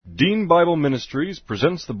Dean Bible Ministries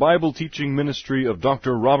presents the Bible teaching ministry of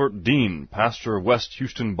Dr. Robert Dean, pastor of West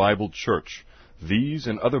Houston Bible Church. These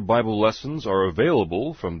and other Bible lessons are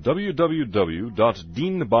available from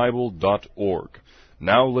www.deanbible.org.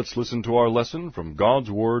 Now let's listen to our lesson from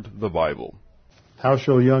God's Word, the Bible. How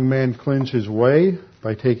shall a young man cleanse his way?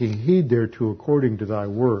 By taking heed thereto according to thy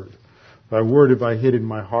word. Thy word have I hid in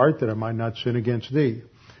my heart, that I might not sin against thee.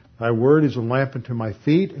 Thy word is a lamp unto my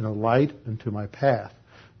feet, and a light unto my path.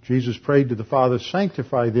 Jesus prayed to the Father,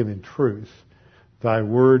 sanctify them in truth. Thy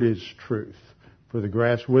word is truth. For the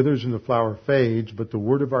grass withers and the flower fades, but the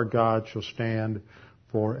word of our God shall stand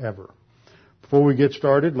forever. Before we get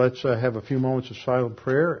started, let's have a few moments of silent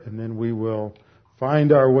prayer, and then we will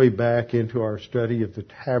find our way back into our study of the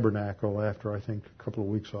tabernacle after, I think, a couple of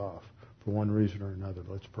weeks off for one reason or another.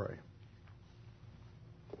 Let's pray.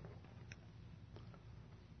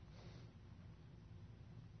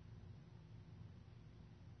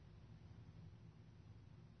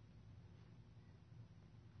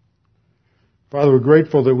 Father, we're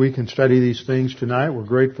grateful that we can study these things tonight. We're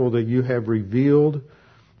grateful that you have revealed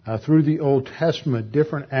through the Old Testament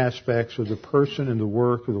different aspects of the person and the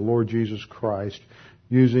work of the Lord Jesus Christ,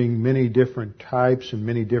 using many different types and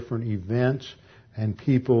many different events and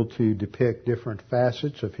people to depict different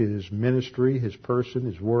facets of his ministry, his person,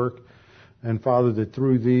 his work. And Father, that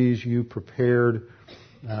through these you prepared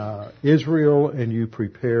Israel and you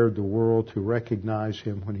prepared the world to recognize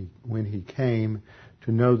him when he came,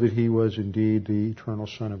 to know that he was indeed the eternal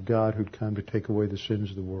Son of God who'd come to take away the sins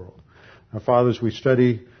of the world. Now, Father, as we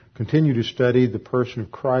continue to study the person of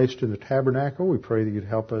Christ in the tabernacle, we pray that you'd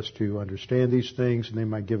help us to understand these things, and they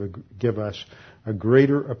might give us a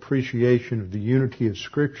greater appreciation of the unity of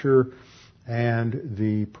Scripture and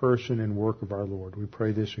the person and work of our Lord. We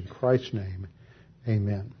pray this in Christ's name.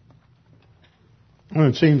 Amen. Well,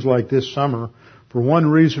 it seems like this summer, for one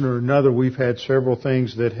reason or another, we've had several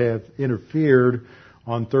things that have interfered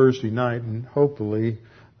on Thursday night, and hopefully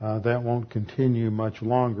that won't continue much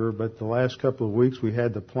longer. But the last couple of weeks, we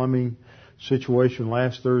had the plumbing situation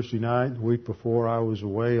last Thursday night. The week before, I was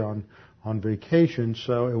away on vacation.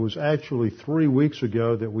 So it was actually 3 weeks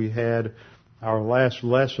ago that we had our last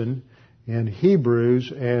lesson in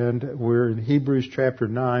Hebrews, and we're in Hebrews chapter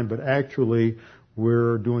 9, but actually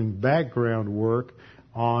we're doing background work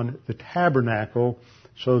on the tabernacle,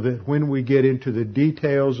 so that when we get into the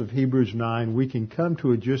details of Hebrews 9, we can come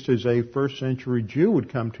to it just as a first century Jew would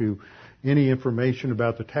come to any information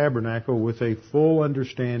about the tabernacle, with a full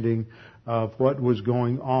understanding of what was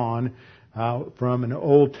going on from an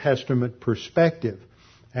Old Testament perspective.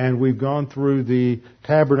 And we've gone through the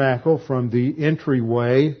tabernacle from the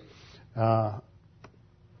entryway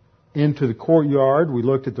into the courtyard. We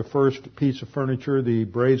looked at the first piece of furniture, the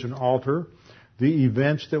brazen altar, the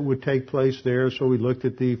events that would take place there. So we looked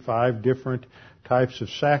at the 5 different types of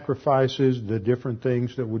sacrifices, the different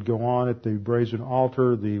things that would go on at the brazen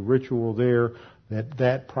altar, the ritual there,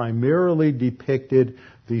 that primarily depicted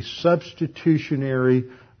the substitutionary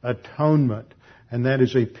atonement. And that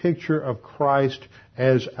is a picture of Christ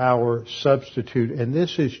as our substitute. And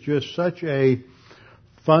this is just such a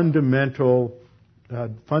fundamental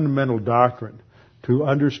doctrine to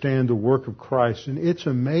understand the work of Christ. And it's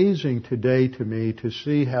amazing today to me to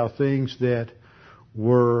see how things that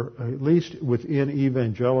were, at least within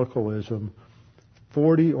evangelicalism,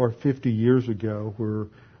 40 or 50 years ago, were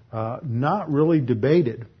not really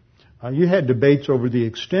debated. You had debates over the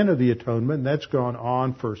extent of the atonement, and that's gone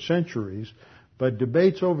on for centuries, but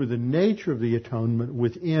debates over the nature of the atonement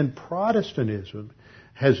within Protestantism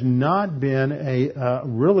has not been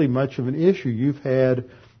really much of an issue. You've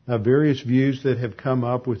had various views that have come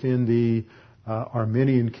up within the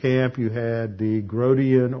Arminian camp. You had the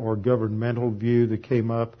Grotian or governmental view that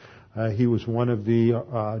came up. He was one of the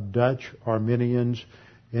Dutch Arminians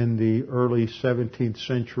in the early 17th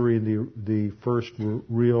century, and the first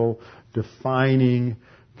real defining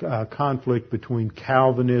conflict between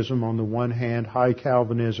Calvinism on the one hand, high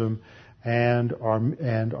Calvinism, and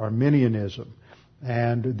Arminianism.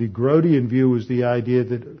 And the Grotian view was the idea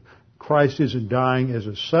that Christ isn't dying as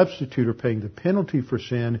a substitute or paying the penalty for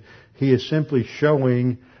sin. He is simply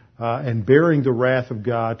showing and bearing the wrath of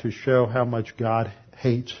God to show how much God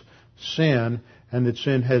hates sin, and that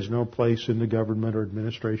sin has no place in the government or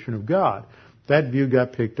administration of God. That view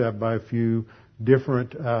got picked up by a few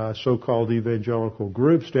different so-called evangelical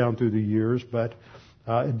groups down through the years, but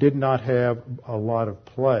it did not have a lot of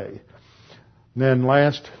play. And then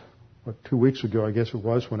 2 weeks ago, I guess it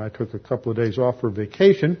was, when I took a couple of days off for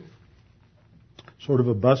vacation, sort of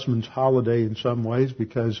a busman's holiday in some ways,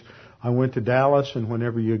 because I went to Dallas, and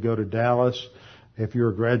whenever you go to Dallas, If you're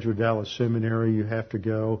a graduate of Dallas Seminary, you have to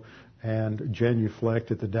go and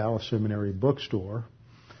genuflect at the Dallas Seminary bookstore.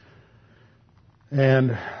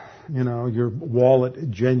 And, your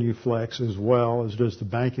wallet genuflects as well as does the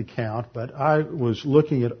bank account. But I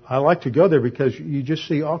like to go there because you just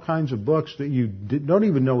see all kinds of books that you don't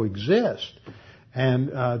even know exist.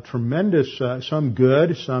 And tremendous, some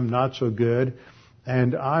good, some not so good.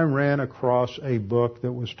 And I ran across a book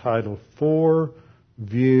that was titled 4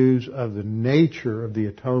 Views of the Nature of the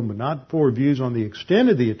Atonement. Not 4 views on the extent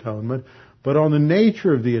of the atonement, but on the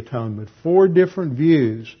nature of the atonement. 4 different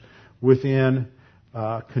views within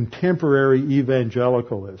contemporary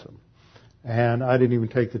evangelicalism. And I didn't even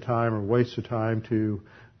take the time or waste the time to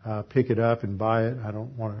pick it up and buy it. I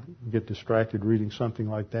don't want to get distracted reading something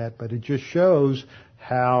like that, but it just shows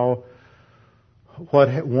how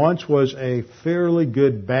what once was a fairly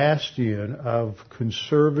good bastion of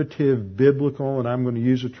conservative, biblical, and I'm going to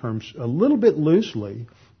use the terms a little bit loosely,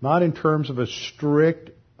 not in terms of a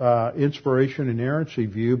strict inspiration inerrancy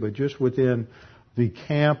view, but just within the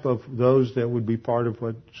camp of those that would be part of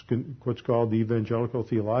what's called the Evangelical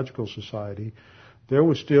Theological Society. There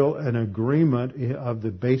was still an agreement of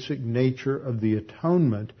the basic nature of the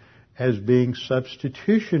atonement as being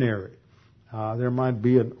substitutionary. There might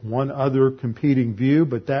be one other competing view,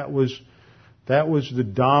 but that was the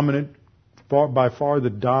dominant, by far the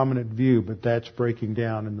dominant view, but that's breaking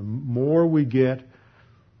down. And the more we get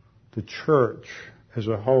the church as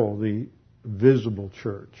a whole, the visible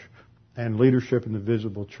church, and leadership in the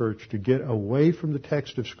visible church to get away from the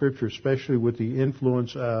text of Scripture, especially with the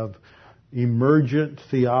influence of emergent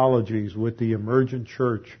theologies, with the emergent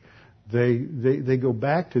church, they go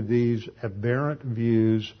back to these aberrant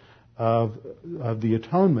views of the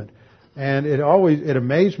atonement. And it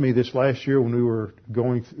amazed me this last year when we were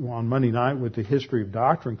going on Monday night with the History of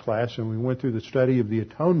Doctrine class and we went through the study of the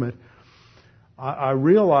atonement. I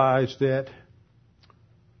realized that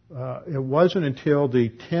it wasn't until the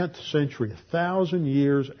 10th century, 1,000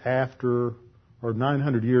 years after, or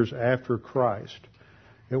 900 years after Christ,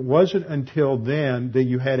 it wasn't until then that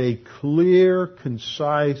you had a clear,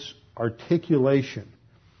 concise articulation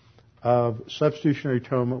of substitutionary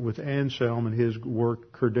atonement with Anselm and his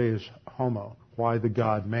work, Cur Deus Homo, Why the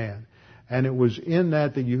God-Man. And it was in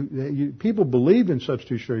that people believed in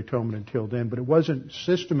substitutionary atonement until then, but it wasn't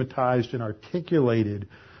systematized and articulated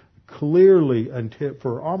clearly until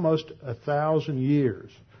for almost 1,000 years.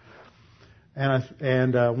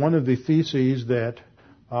 And one of the theses that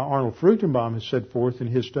Arnold Fruchtenbaum has set forth in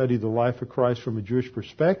his study, The Life of Christ from a Jewish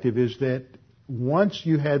Perspective, is that once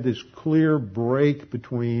you had this clear break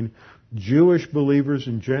between Jewish believers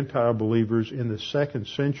and Gentile believers in the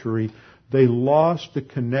 2nd century, they lost the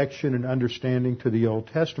connection and understanding to the Old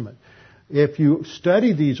Testament. If you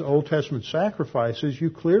study these Old Testament sacrifices, you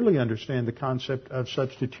clearly understand the concept of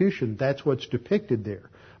substitution. That's what's depicted there.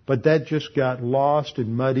 But that just got lost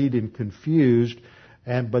and muddied and confused.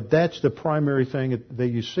 But that's the primary thing that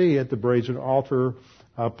you see at the brazen altar.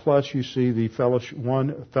 Plus you see the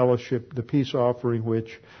fellowship, the peace offering,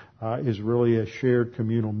 which is really a shared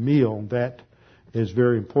communal meal. That is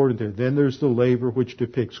very important there. Then there's the laver, which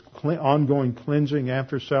depicts ongoing cleansing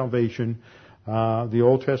after salvation. The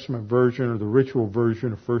Old Testament version or the ritual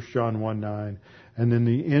version of 1 John 1:9, and then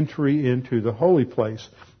the entry into the holy place,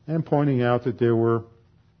 and pointing out that there were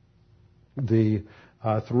the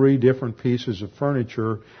 3 different pieces of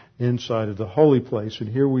furniture inside of the holy place. And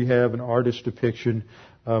here we have an artist's depiction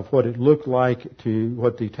of what it looked like,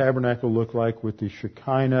 what the tabernacle looked like, with the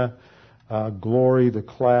Shekinah glory, the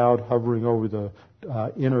cloud hovering over the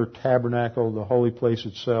inner tabernacle, the holy place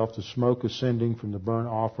itself, the smoke ascending from the burnt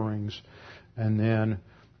offerings. And then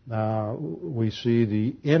we see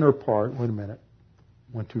the inner part. Wait a minute,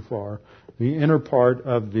 went too far. The inner part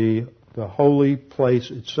of the holy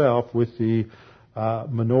place itself, with the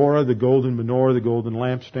menorah, the golden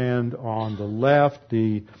lampstand on the left,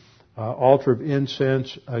 the altar of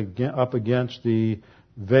incense up against the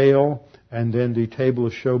veil, and then the table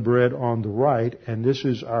of showbread on the right. And this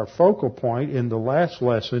is our focal point in the last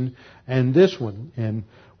lesson and this one. And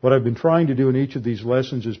what I've been trying to do in each of these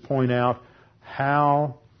lessons is point out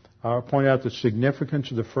the significance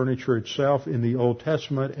of the furniture itself in the Old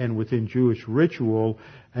Testament and within Jewish ritual,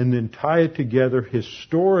 and then tie it together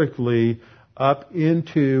historically up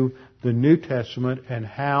into the New Testament, and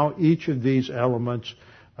how each of these elements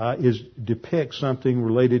depicts something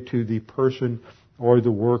related to the person or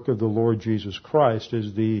the work of the Lord Jesus Christ.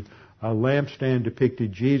 As the lampstand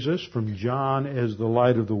depicted Jesus from John as the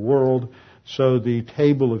light of the world, so the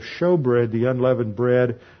table of showbread, the unleavened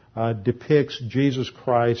bread, depicts Jesus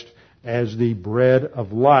Christ as the bread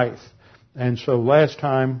of life. And so last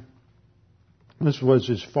time This was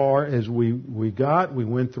as far as we got. We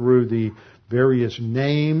went through the various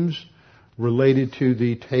names related to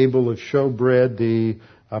the table of showbread. The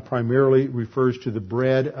primarily refers to the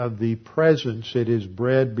bread of the presence. It is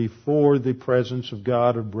bread before the presence of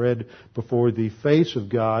God, or bread before the face of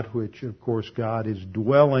God, which of course God is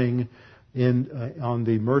dwelling in on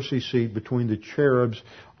the mercy seat between the cherubs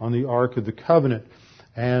on the Ark of the Covenant.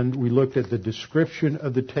 And we looked at the description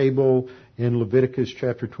of the table in Leviticus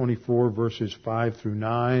chapter 24, verses 5 through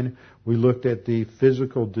 9. We looked at the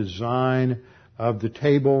physical design of the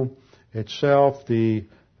table itself, the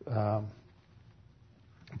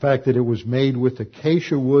fact that it was made with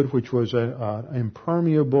acacia wood, which was an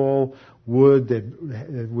impermeable wood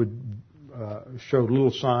that would show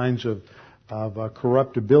little signs of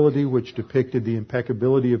corruptibility, which depicted the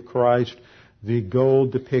impeccability of Christ. The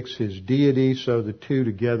gold depicts His deity, so the two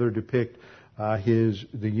together depict the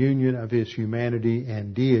union of His humanity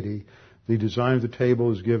and deity. The design of the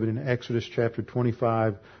table is given in Exodus chapter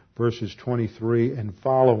 25, verses 23 and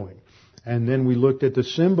following. And then we looked at the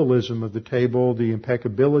symbolism of the table, the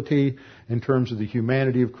impeccability in terms of the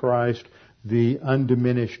humanity of Christ, the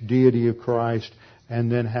undiminished deity of Christ,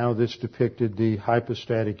 and then how this depicted the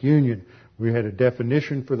hypostatic union. We had a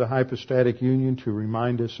definition for the hypostatic union to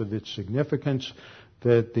remind us of its significance,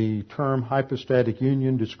 that the term hypostatic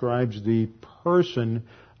union describes the person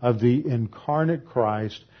of the incarnate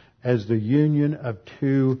Christ as the union of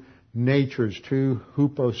two natures, two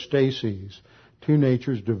hypostases, two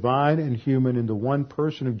natures, divine and human, in the one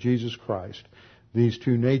person of Jesus Christ. These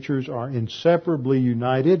two natures are inseparably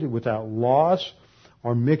united without loss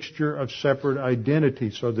or mixture of separate identity,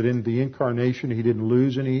 so that in the incarnation He didn't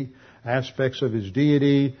lose any aspects of His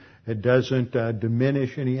deity. It doesn't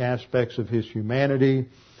diminish any aspects of His humanity.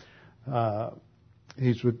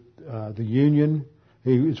 He's with the union.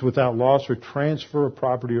 It's without loss or transfer of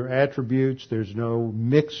property or attributes. There's no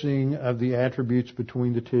mixing of the attributes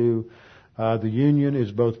between the two. The union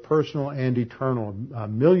is both personal and eternal. A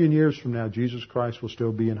million years from now, Jesus Christ will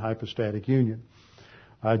still be in hypostatic union.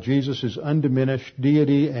 Jesus is undiminished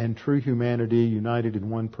deity and true humanity united in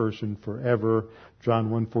one person forever.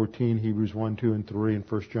 John 1:14, Hebrews 1, 2, and 3, and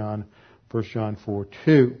 1 John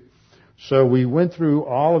 4:2. So we went through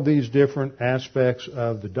all of these different aspects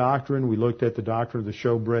of the doctrine. We looked at the doctrine of the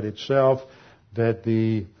showbread itself, that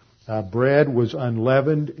the bread was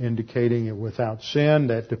unleavened, indicating it without sin.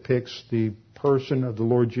 That depicts the person of the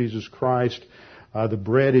Lord Jesus Christ. The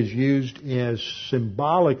bread is used as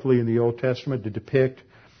symbolically in the Old Testament to depict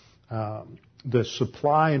the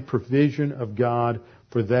supply and provision of God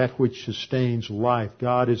for that which sustains life.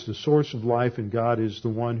 God is the source of life, and God is the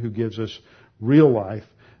one who gives us real life.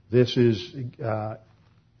 This is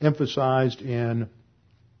emphasized in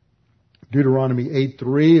Deuteronomy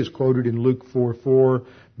 8:3, is quoted in Luke 4:4.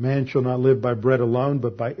 Man shall not live by bread alone,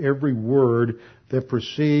 but by every word that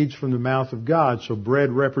proceeds from the mouth of God. So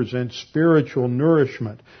bread represents spiritual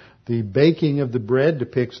nourishment. The baking of the bread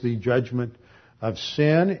depicts the judgment of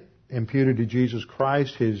sin imputed to Jesus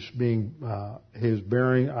Christ, His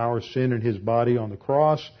bearing our sin in His body on the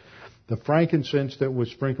cross. The frankincense that was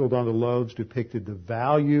sprinkled on the loaves depicted the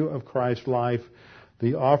value of Christ's life.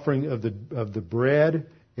 The offering of the bread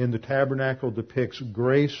in the tabernacle depicts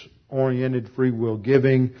grace-oriented free will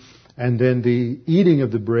giving. And then the eating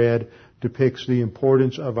of the bread depicts the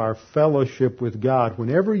importance of our fellowship with God.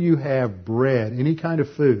 Whenever you have bread, any kind of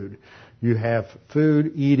food, you have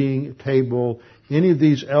food, eating, table, any of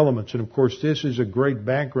these elements. And of course, this is a great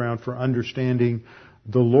background for understanding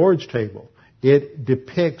the Lord's table. It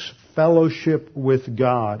depicts fellowship with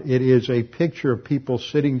God. It is a picture of people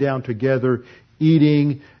sitting down together,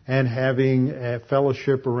 eating and having a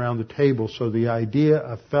fellowship around the table. So the idea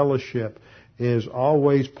of fellowship is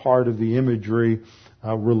always part of the imagery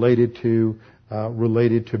related to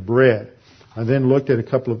bread. I then looked at a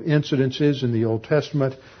couple of incidences in the Old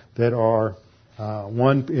Testament that are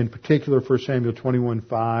one in particular, 1 Samuel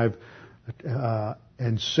 21:5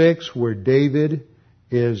 and 6, where David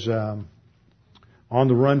is on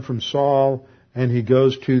the run from Saul, and he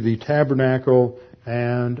goes to the tabernacle,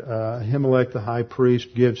 and Ahimelech the high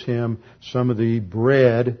priest gives him some of the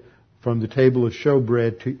bread from the table of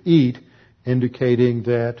showbread to eat, indicating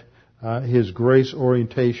that his grace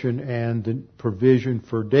orientation and the provision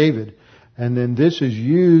for David. And then this is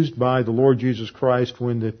used by the Lord Jesus Christ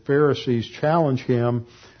when the Pharisees challenge Him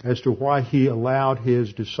as to why He allowed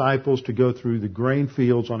His disciples to go through the grain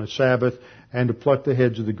fields on a Sabbath and to pluck the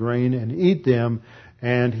heads of the grain and eat them.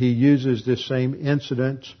 And He uses this same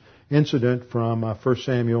incident from 1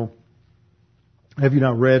 Samuel. Have you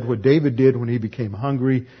not read what David did when he became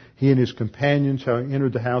hungry? He and his companions, how he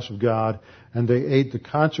entered the house of God, and they ate the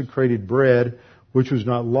consecrated bread which was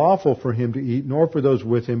not lawful for him to eat, nor for those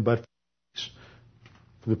with him, but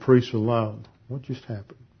for the priests alone. What just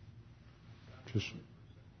happened? Just,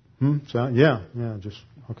 just,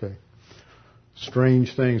 okay.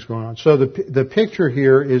 Strange things going on. So the picture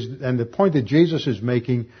here is, and the point that Jesus is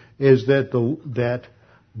making is that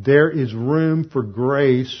there is room for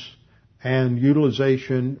grace and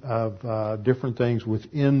utilization of different things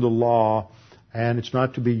within the law, and it's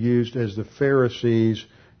not to be used as the Pharisees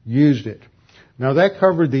used it. Now that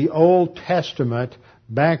covered the Old Testament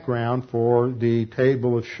background for the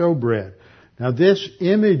table of showbread. Now this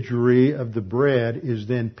imagery of the bread is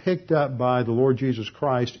then picked up by the Lord Jesus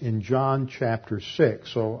Christ in John chapter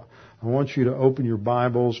 6. So I want you to open your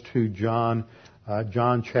Bibles to John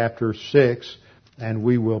chapter 6, and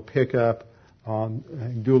we will pick up on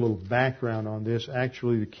and do a little background on this.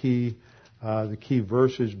 Actually, the key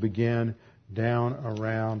verses begin down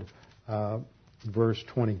around verse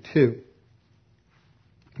 22.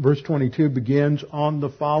 Verse 22 begins on the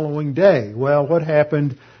following day. Well, what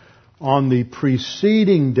happened on the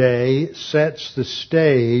preceding day sets the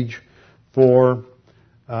stage for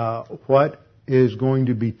what is going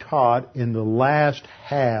to be taught in the last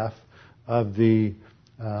half of the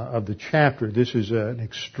chapter. This is an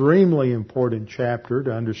extremely important chapter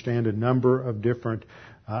to understand a number of different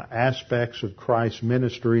aspects of Christ's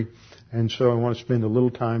ministry, and so I want to spend a little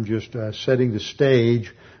time just setting the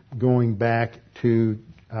stage, going back to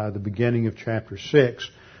the beginning of chapter 6.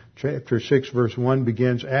 Chapter 6 verse 1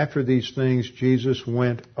 begins, "After these things Jesus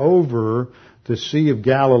went over the Sea of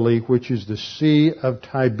Galilee, which is the Sea of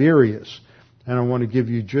Tiberias." And I want to give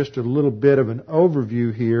you just a little bit of an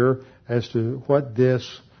overview here as to what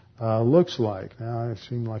this looks like. Now, it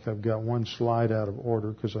seems like I've got one slide out of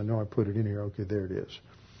order because I know I put it in here. Okay, there it is.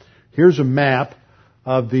 Here's a map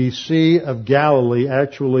of the Sea of Galilee.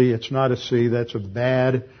 Actually, it's not a sea. That's a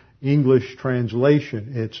bad English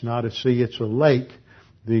translation. It's not a sea, it's a lake.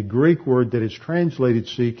 The Greek word that is translated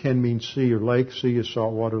sea can mean sea or lake. Sea is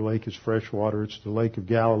saltwater, lake is freshwater. It's the Lake of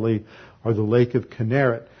Galilee or the Lake of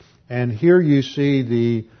Kinneret. And here you see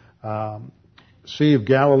the Sea of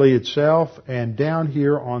Galilee itself, and down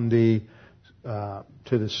here on the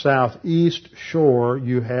to the southeast shore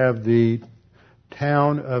you have the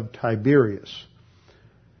town of Tiberias.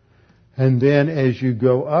 And then as you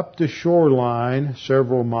go up the shoreline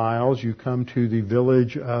several miles, you come to the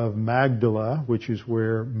village of Magdala, which is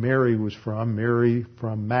where Mary was from, Mary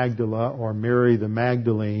from Magdala, or Mary the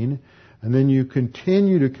Magdalene. And then you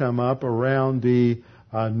continue to come up around the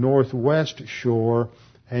northwest shore,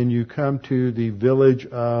 and you come to the village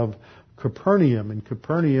of Capernaum. And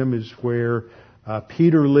Capernaum is where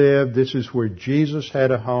Peter lived. This is where Jesus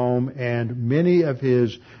had a home, and many of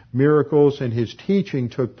his miracles and his teaching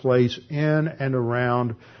took place in and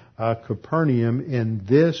around Capernaum, in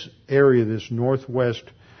this area, this northwest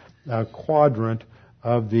quadrant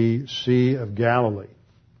of the Sea of Galilee.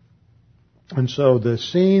 And so the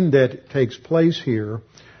scene that takes place here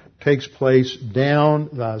takes place down,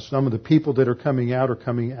 some of the people that are coming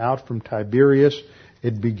out from Tiberias.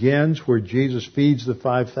 It begins where Jesus feeds the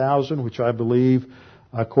 5,000, which I believe,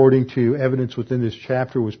 according to evidence within this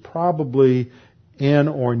chapter, was probably in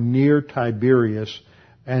or near Tiberias.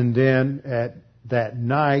 And then at that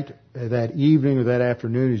night, that evening or that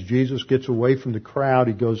afternoon, as Jesus gets away from the crowd,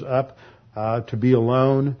 he goes up to be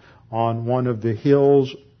alone on one of the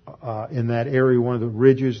hills in that area, one of the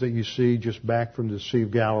ridges that you see just back from the Sea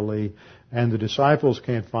of Galilee. And the disciples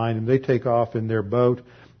can't find him. They take off in their boat,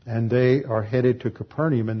 and they are headed to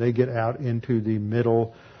Capernaum, and they get out into the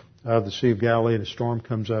middle of the Sea of Galilee, and a storm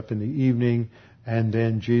comes up in the evening, and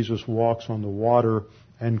then Jesus walks on the water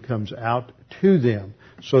and comes out to them.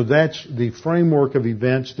 So that's the framework of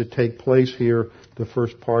events that take place here, the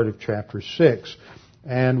first part of chapter 6.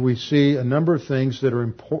 And we see a number of things that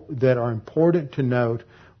are important to note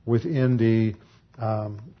within the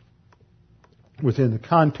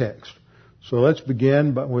context. So let's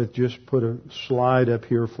begin with just put a slide up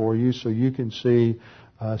here for you so you can see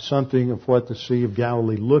something of what the Sea of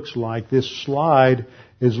Galilee looks like. This slide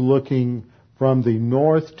is looking from the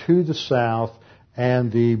north to the south,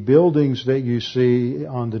 and the buildings that you see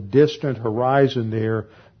on the distant horizon there,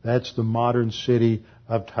 that's the modern city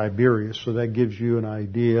of Tiberias. So that gives you an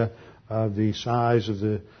idea of the size of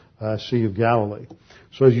the Sea of Galilee.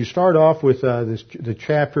 So as you start off with the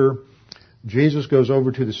chapter, Jesus goes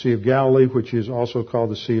over to the Sea of Galilee, which is also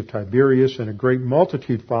called the Sea of Tiberias, and a great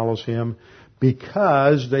multitude follows him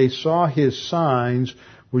because they saw his signs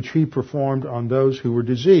which he performed on those who were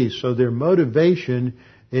diseased. So their motivation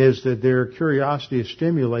is that their curiosity is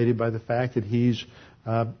stimulated by the fact that he's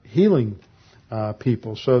healing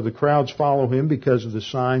people. So the crowds follow him because of the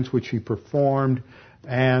signs which he performed,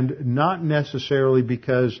 and not necessarily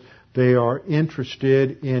because they are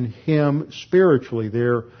interested in him spiritually.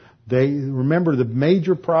 They remember the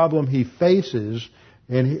major problem he faces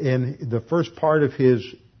in the first part of his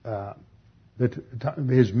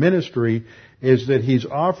ministry is that he's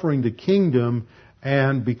offering the kingdom,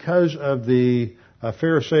 and because of the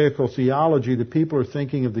Pharisaical theology, the people are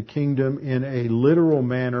thinking of the kingdom in a literal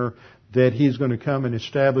manner, that he's going to come and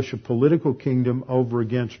establish a political kingdom over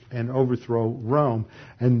against and overthrow Rome.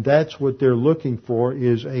 And that's what they're looking for,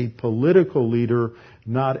 is a political leader,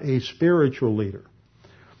 not a spiritual leader.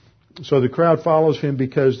 So the crowd follows him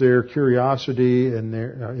because their curiosity and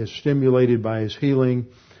is stimulated by his healing.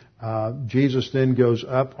 Jesus then goes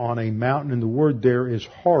up on a mountain, and the word there is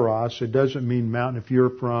horos. It doesn't mean mountain. If you're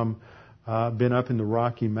been up in the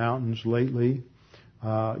Rocky Mountains lately,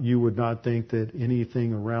 you would not think that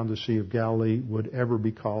anything around the Sea of Galilee would ever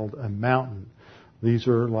be called a mountain. These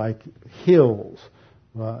are like hills,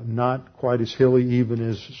 not quite as hilly even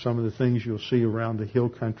as some of the things you'll see around the hill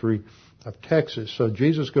country of Texas. So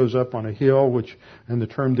Jesus goes up on a hill, and the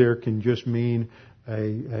term there can just mean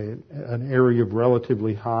an area of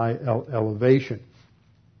relatively high elevation.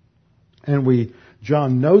 And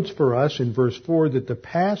John notes for us in verse 4 that the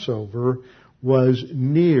Passover was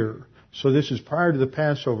near. So this is prior to the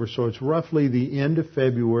Passover, so it's roughly the end of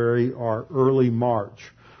February or early March,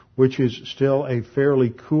 which is still a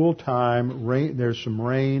fairly cool time. There's some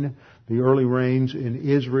rain, the early rains in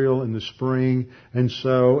Israel in the spring, and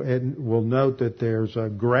so we'll note that there's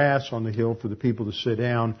grass on the hill for the people to sit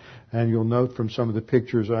down, and you'll note from some of the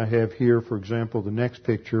pictures I have here, for example, the next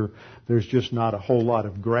picture, there's just not a whole lot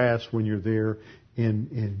of grass when you're there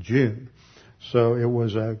in June. So it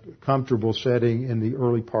was a comfortable setting in the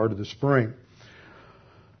early part of the spring.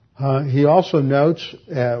 He also notes,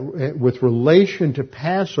 with relation to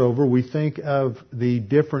Passover, we think of the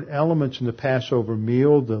different elements in the Passover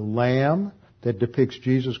meal, the lamb that depicts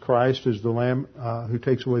Jesus Christ as the lamb who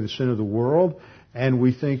takes away the sin of the world, and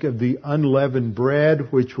we think of the unleavened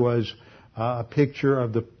bread, which was a picture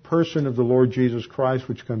of the person of the Lord Jesus Christ,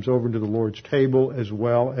 which comes over to the Lord's table, as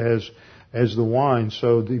well as the wine.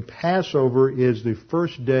 So the Passover is the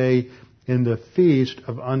first day in the Feast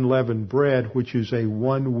of Unleavened Bread, which is a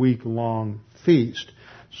 1 week long feast.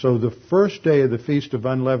 So the first day of the Feast of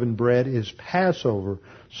Unleavened Bread is Passover.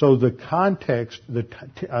 So the context,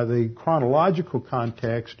 the chronological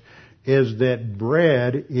context is that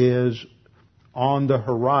bread is on the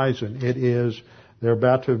horizon. They're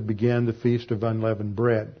about to begin the Feast of Unleavened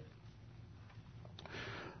Bread.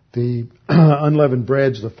 The unleavened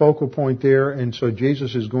bread's the focal point there, and so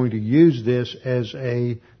Jesus is going to use this as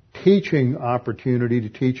a teaching opportunity to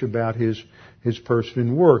teach about his person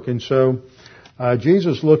and work. And so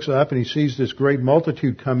Jesus looks up and he sees this great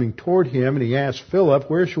multitude coming toward him, and he asks Philip,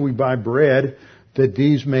 "Where shall we buy bread that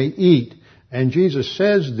these may eat?" And Jesus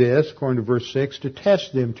says this, according to verse 6, to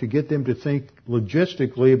test them, to get them to think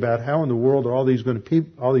logistically about how in the world are all these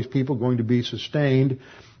people going to be sustained,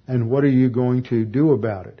 and what are you going to do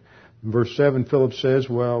about it? In verse 7, Philip says,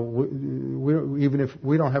 well, even if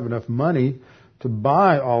we don't have enough money to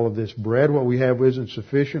buy all of this bread, what we have isn't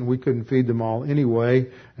sufficient. We couldn't feed them all anyway.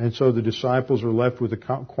 And so the disciples are left with a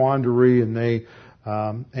quandary, and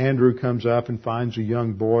Andrew comes up and finds a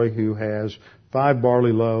young boy who has 5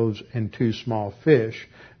 barley loaves and 2 small fish.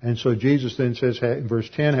 And so Jesus then says, in verse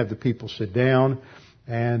 10, have the people sit down.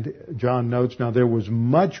 And John notes, now there was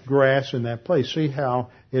much grass in that place. See how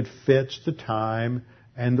it fits the time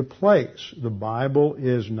and the place. The Bible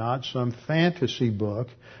is not some fantasy book,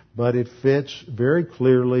 but it fits very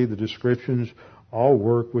clearly. The descriptions all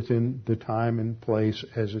work within the time and place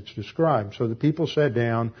as it's described. So the people sat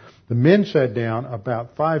down, the men sat down,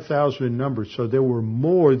 about 5,000 in number, so there were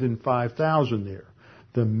more than 5,000 there.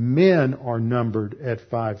 The men are numbered at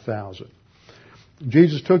 5,000.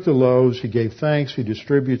 Jesus took the loaves, he gave thanks, he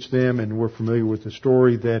distributes them, and we're familiar with the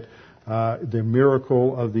story that the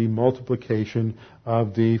miracle of the multiplication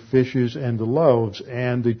of the fishes and the loaves.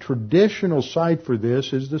 And the traditional site for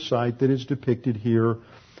this is the site that is depicted here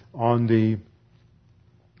on the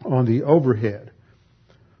overhead.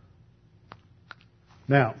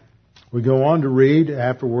 Now, we go on to read,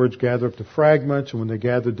 afterwards gather up the fragments, and when they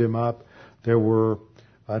gathered them up, there were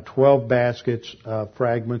 12 baskets of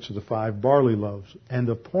fragments of the 5 barley loaves. And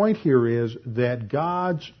the point here is that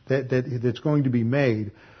that's going to be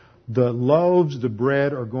made, the loaves, the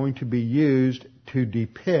bread, are going to be used to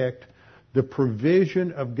depict the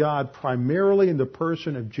provision of God, primarily in the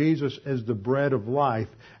person of Jesus as the bread of life.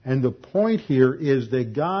 And the point here is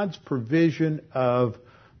that God's provision of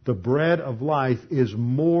the bread of life is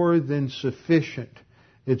more than sufficient.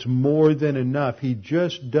 It's more than enough. He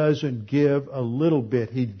just doesn't give a little bit.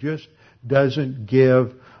 He just doesn't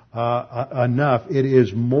give enough. It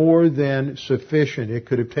is more than sufficient. It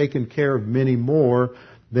could have taken care of many more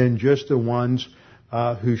than just the ones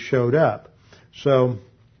who showed up. So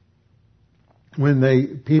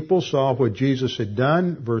when people saw what Jesus had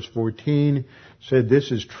done, verse 14 said,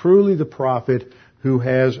 "This is truly the prophet who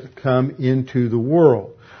has come into the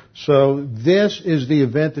world." So this is the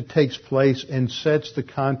event that takes place and sets the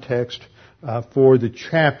context for the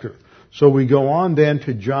chapter. So we go on then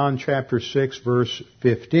to John chapter 6 verse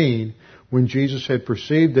 15, when Jesus had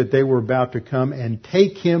perceived that they were about to come and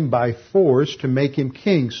take him by force to make him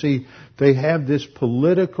king. See, they have this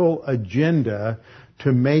political agenda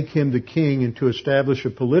to make him the king and to establish a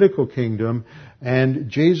political kingdom. And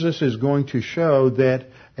Jesus is going to show that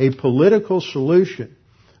a political solution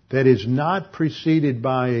that is not preceded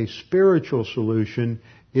by a spiritual solution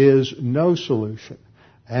is no solution.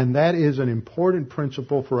 And that is an important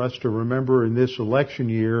principle for us to remember in this election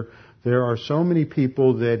year. There are so many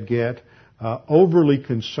people that get overly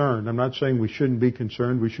concerned. I'm not saying we shouldn't be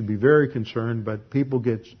concerned. We should be very concerned, but people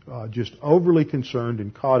get just overly concerned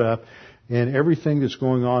and caught up in everything that's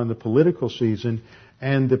going on in the political season.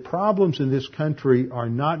 And the problems in this country are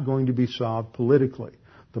not going to be solved politically.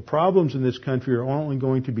 The problems in this country are only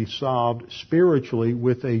going to be solved spiritually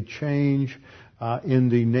with a change in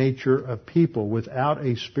the nature of people. Without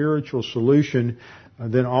a spiritual solution,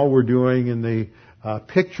 then all we're doing in the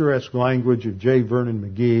picturesque language of J. Vernon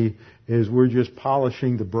McGee is we're just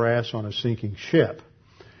polishing the brass on a sinking ship.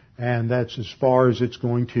 And that's as far as it's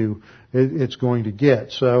going to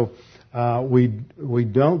get. So we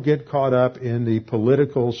don't get caught up in the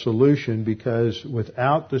political solution, because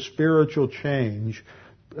without the spiritual change,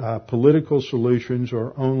 political solutions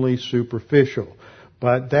are only superficial.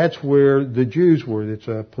 But that's where the Jews were. It's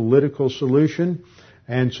a political solution.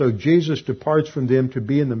 And so Jesus departs from them to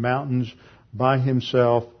be in the mountains by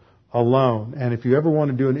himself alone. And if you ever want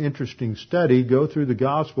to do an interesting study, go through the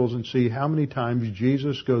Gospels and see how many times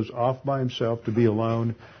Jesus goes off by himself to be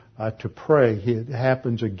alone to pray. It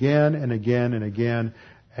happens again and again and again,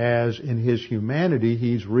 as in his humanity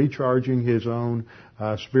he's recharging his own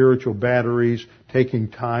spiritual batteries, taking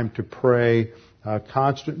time to pray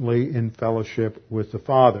constantly in fellowship with the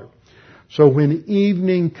Father. So when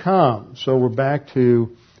evening comes, so we're back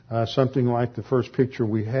to something like the first picture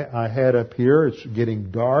I had up here. It's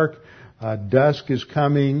getting dark. Dusk is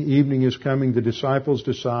coming. Evening is coming. The disciples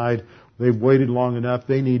decide they've waited long enough.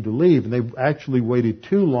 They need to leave. And they've actually waited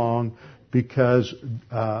too long, because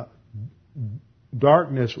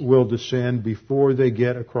darkness will descend before they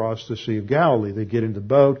get across the Sea of Galilee. They get in the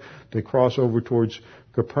boat. They cross over towards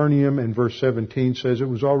Capernaum. And verse 17 says it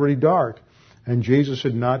was already dark, and Jesus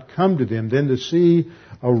had not come to them. Then the sea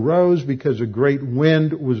arose because a great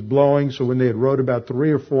wind was blowing. So when they had rowed about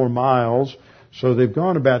 3 or 4 miles, so they've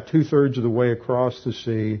gone about 2/3 of the way across the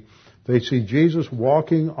sea, they see Jesus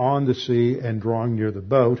walking on the sea and drawing near the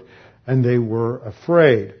boat, and they were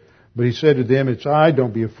afraid. But he said to them, "It's I,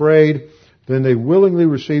 don't be afraid." Then they willingly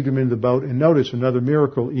received him into the boat. And notice another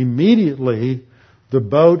miracle. Immediately, the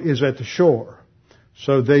boat is at the shore.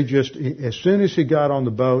 So they just, as soon as he got on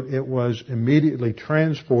the boat, it was immediately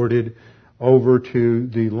transported over to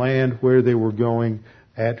the land where they were going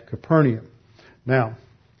at Capernaum. Now,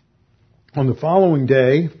 on the following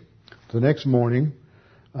day, the next morning,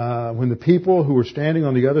 when the people who were standing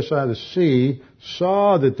on the other side of the sea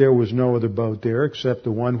saw that there was no other boat there except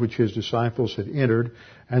the one which his disciples had entered,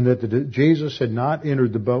 and that Jesus had not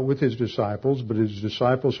entered the boat with his disciples, but his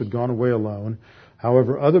disciples had gone away alone.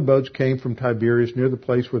 However, other boats came from Tiberias near the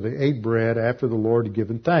place where they ate bread after the Lord had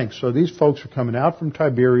given thanks. So these folks are coming out from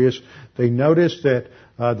Tiberias. They noticed that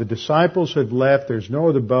the disciples had left. There's no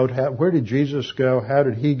other boat. Where did Jesus go? How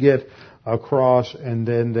did he get across? And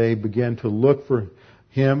then they began to look for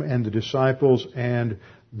him and the disciples, and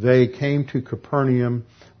they came to Capernaum,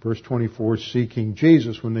 verse 24, seeking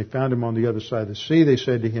Jesus. When they found him on the other side of the sea, they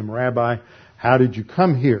said to him, "Rabbi, how did you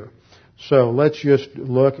come here?" So let's just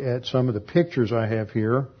look at some of the pictures I have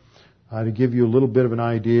here to give you a little bit of an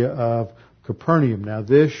idea of Capernaum. Now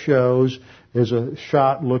this is a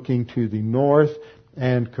shot looking to the north,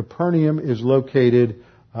 and Capernaum is located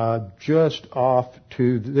just off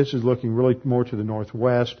to, this is looking really more to the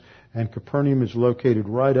northwest, and Capernaum is located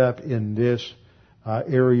right up in this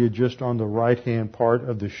area just on the right-hand part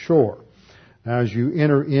of the shore. Now as you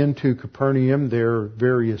enter into Capernaum, there are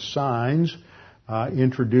various signs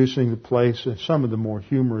introducing the place. Some of the more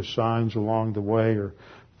humorous signs along the way are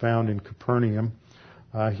found in Capernaum.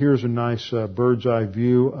 Here's a nice bird's eye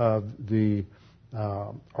view of the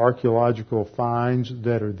archaeological finds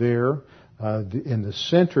that are there. In the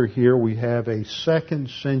center here, we have a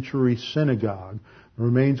 2nd century synagogue, the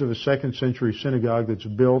remains of a 2nd century synagogue that's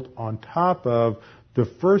built on top of the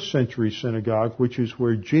 1st century synagogue, which is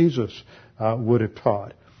where Jesus would have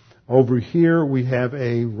taught. Over here, we have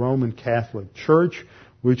a Roman Catholic church,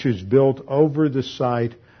 which is built over the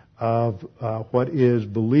site of what is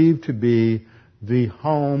believed to be the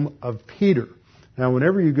home of Peter. Now,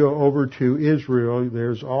 whenever you go over to Israel,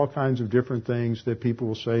 there's all kinds of different things that people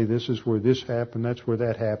will say, this is where this happened, that's where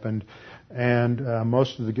that happened. And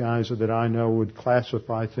most of the guys that I know would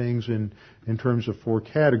classify things in terms of 4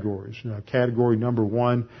 categories. Category number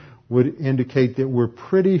 1 would indicate that we're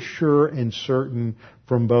pretty sure and certain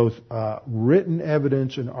from both written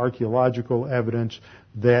evidence and archaeological evidence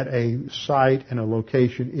that a site and a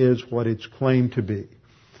location is what it's claimed to be.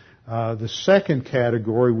 The second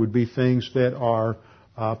category would be things that are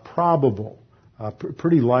probable,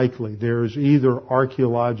 pretty likely. There's either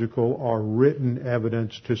archaeological or written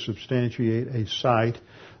evidence to substantiate a site.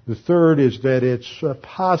 The third is that it's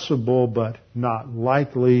possible but not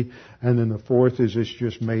likely. And then the fourth is it's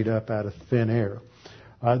just made up out of thin air.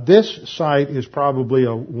 This site is probably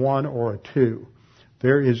a 1 or a 2.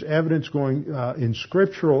 There is evidence in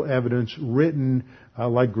scriptural evidence written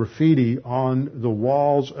like graffiti on the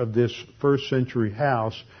walls of this 1st century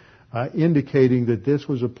house, indicating that this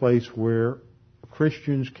was a place where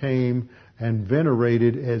Christians came and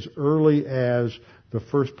venerated as early as the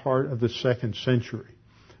first part of the 2nd century.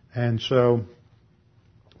 And so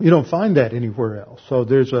you don't find that anywhere else. So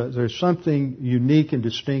there's something unique and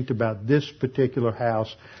distinct about this particular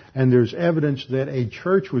house, and there's evidence that a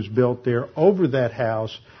church was built there over that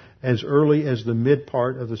house as early as the mid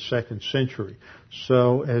part of the 2nd century.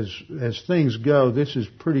 So as things go, this is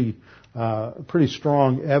pretty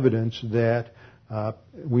strong evidence that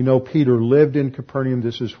we know Peter lived in Capernaum.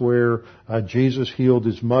 This is where Jesus healed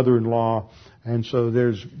his mother-in-law, and so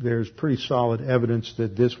there's pretty solid evidence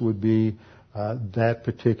that this would be that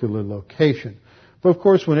particular location. But of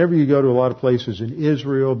course, whenever you go to a lot of places in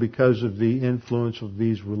Israel, because of the influence of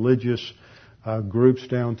these religious groups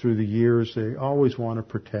down through the years, they always want to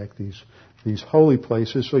protect these holy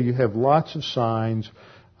places. So you have lots of signs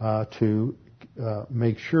to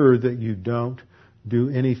make sure that you don't do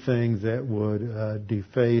anything that would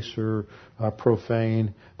deface or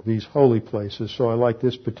profane these holy places. So I like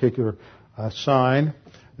this particular sign.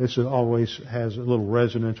 This always has a little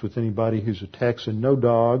resonance with anybody who's a Texan. No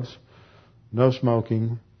dogs, no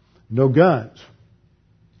smoking, no guns,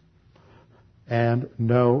 and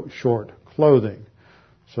no short clothing.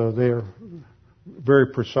 So they're very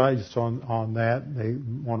precise on that. They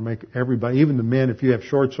want to make everybody, even the men, if you have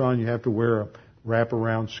shorts on, you have to wear a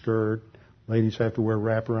wraparound skirt. Ladies have to wear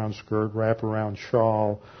wraparound skirt, wraparound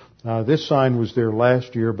shawl. This sign was there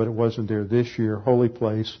last year, but it wasn't there this year. Holy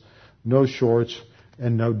place, no shorts,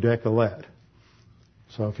 and no décolleté.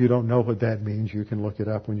 So if you don't know what that means, you can look it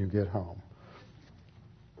up when you get home.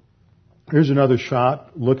 Here's another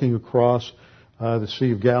shot looking across the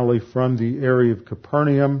Sea of Galilee from the area of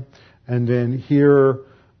Capernaum. And then here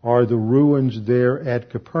are the ruins there at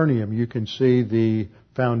Capernaum. You can see the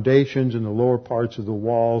foundations and the lower parts of the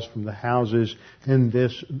walls from the houses in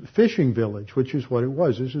this fishing village, which is what it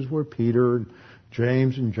was. This is where Peter and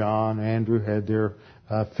James and John, Andrew had their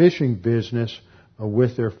fishing business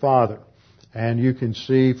with their father. And you can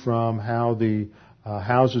see from how the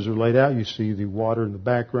houses are laid out, you see the water in the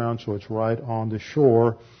background, so it's right on the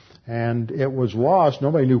shore. And it was lost.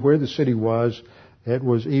 Nobody knew where the city was. It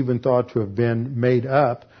was even thought to have been made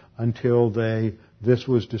up until this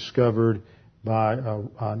was discovered by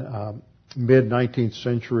a mid-19th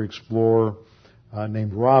century explorer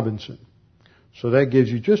named Robinson. So that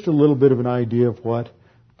gives you just a little bit of an idea of what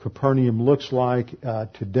Capernaum looks like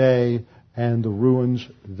today and the ruins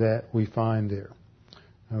that we find there.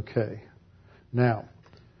 Okay. Now,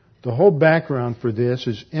 the whole background for this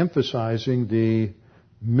is emphasizing the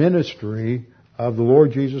ministry of the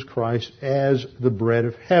Lord Jesus Christ as the bread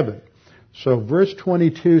of heaven. So verse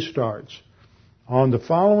 22 starts, "On the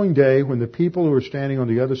following day, when the people who were standing on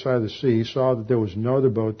the other side of the sea saw that there was no other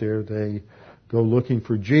boat there, they go looking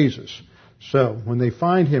for Jesus." So when they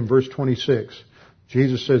find him, verse 26,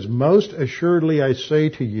 Jesus says, "Most assuredly I say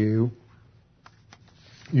to you,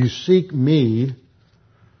 you seek me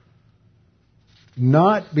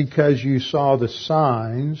not because you saw the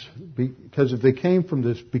signs," because if they came from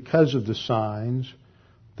this because of the signs,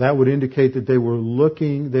 that would indicate that they were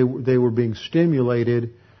looking, they were being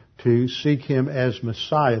stimulated to seek him as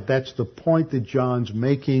Messiah. That's the point that John's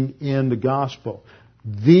making in the gospel.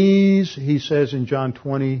 These, he says in John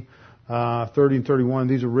 20, 30 and 31,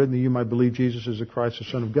 these are written that you might believe Jesus is the Christ, the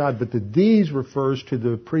Son of God. But the these refers to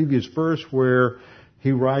the previous verse where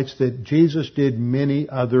he writes that Jesus did many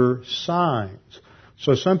other signs.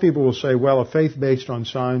 So some people will say, well, a faith based on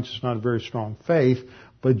signs is not a very strong faith.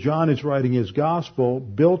 But John is writing his gospel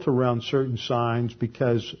built around certain signs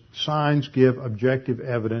because signs give objective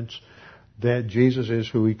evidence that Jesus is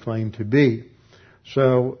who he claimed to be.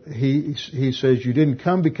 So he says, you didn't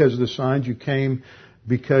come because of the signs, you came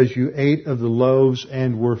because you ate of the loaves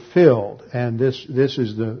and were filled. And this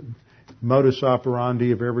is the modus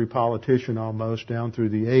operandi of every politician almost down through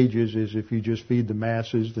the ages, is if you just feed the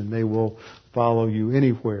masses, then they will follow you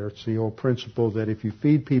anywhere. It's the old principle that if you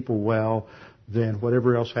feed people well, then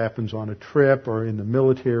whatever else happens on a trip or in the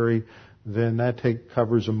military, then that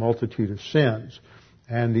covers a multitude of sins.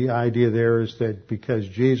 And the idea there is that because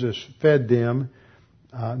Jesus fed them,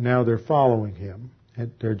 now they're following him.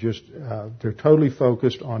 And they're totally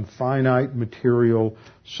focused on finite material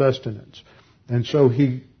sustenance. And so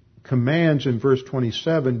he commands in verse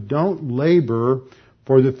 27, don't labor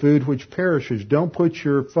for the food which perishes. Don't put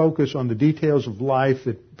your focus on the details of life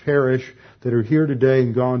that perish, that are here today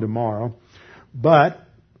and gone tomorrow. But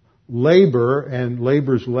labor, and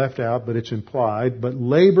labor's left out, but it's implied, but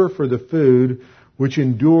labor for the food which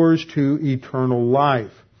endures to eternal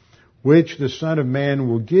life, which the Son of Man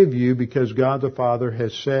will give you because God the Father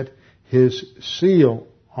has set his seal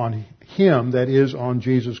on him, that is, on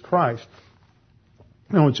Jesus Christ.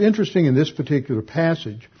 Now, what's interesting in this particular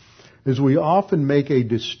passage is we often make a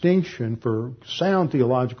distinction for sound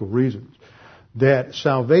theological reasons that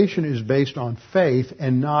salvation is based on faith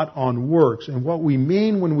and not on works. And what we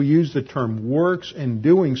mean when we use the term works and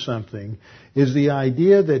doing something is the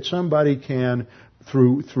idea that somebody can,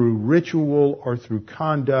 through ritual or through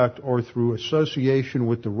conduct or through association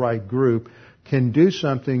with the right group, can do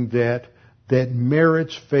something that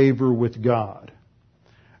merits favor with God.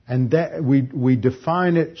 And that we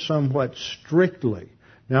define it somewhat strictly.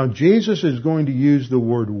 Now, Jesus is going to use the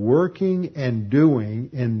word working and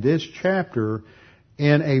doing in this chapter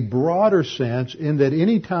in a broader sense, in that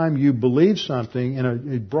any time you believe something, in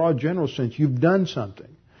a broad general sense, you've done something.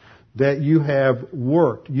 That you have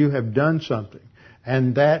worked, you have done something.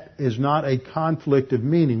 And that is not a conflict of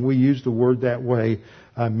meaning. We use the word that way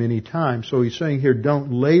many times. So he's saying here,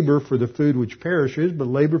 don't labor for the food which perishes, but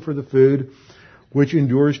labor for the food which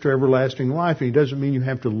endures to everlasting life. And he doesn't mean you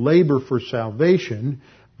have to labor for salvation,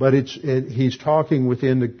 but he's talking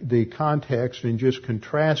within the context and just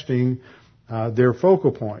contrasting their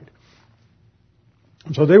focal point.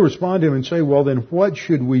 So they respond to him and say, well, then what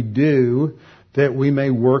should we do that we may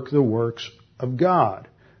work the works of God?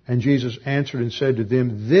 And Jesus answered and said to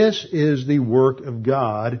them, this is the work of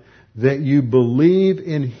God, that you believe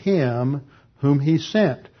in him whom he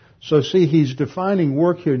sent. So see, he's defining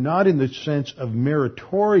work here not in the sense of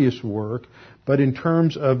meritorious work, but in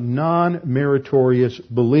terms of non-meritorious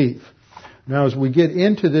belief. Now, as we get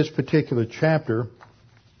into this particular chapter,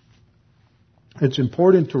 it's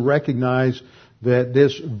important to recognize that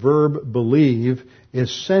this verb believe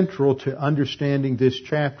is central to understanding this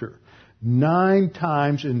chapter. 9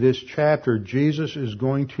 times in this chapter, Jesus is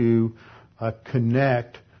going to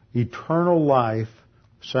connect eternal life,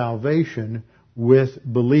 salvation, with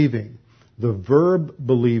believing. The verb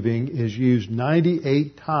believing is used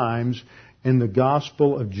 98 times in the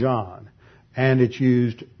Gospel of John, and it's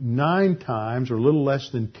used 9 times, or a little less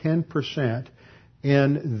than 10%,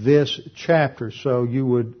 in this chapter. So you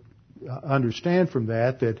would understand from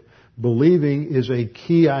that believing is a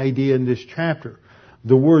key idea in this chapter.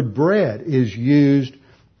 The word bread is used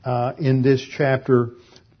in this chapter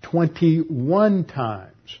 21 times.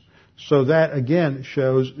 So that again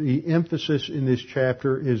shows the emphasis in this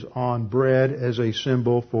chapter is on bread as a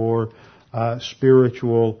symbol for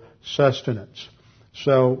spiritual sustenance.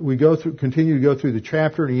 So we continue to go through the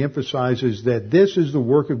chapter, and he emphasizes that this is the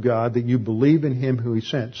work of God, that you believe in him who he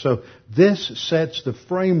sent. So this sets the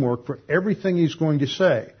framework for everything he's going to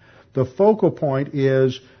say. The focal point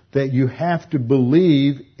is that you have to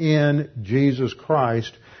believe in Jesus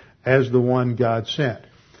Christ as the one God sent.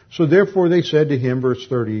 So therefore they said to him, verse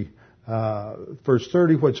 30,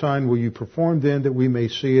 what sign will you perform then that we may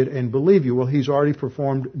see it and believe you? Well, he's already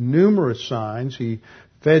performed numerous signs. He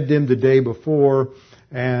fed them the day before,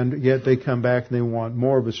 and yet they come back and they want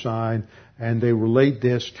more of a sign, and they relate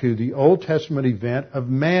this to the Old Testament event of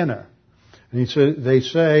manna. And they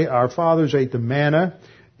say, our fathers ate the manna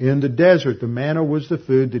in the desert. The manna was the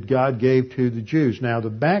food that God gave to the Jews. Now, the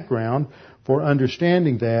background for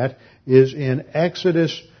understanding that is in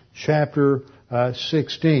Exodus chapter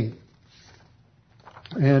 16.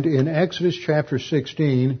 And in Exodus chapter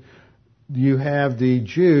 16, you have the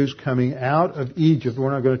Jews coming out of Egypt.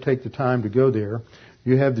 We're not going to take the time to go there.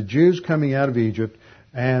 You have the Jews coming out of Egypt,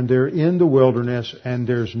 and they're in the wilderness, and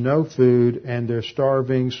there's no food, and they're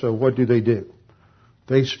starving. So what do?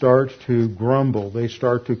 They start to grumble. They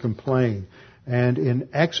start to complain. And in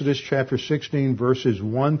Exodus chapter 16, verses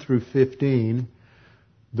 1 through 15,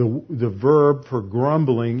 the verb for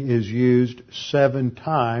grumbling is used 7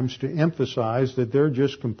 times to emphasize that they're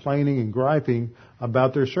just complaining and griping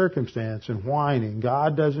about their circumstance and whining.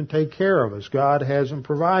 God doesn't take care of us. God hasn't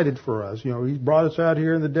provided for us. He's brought us out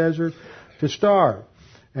here in the desert to starve.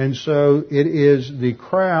 And so it is the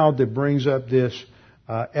crowd that brings up this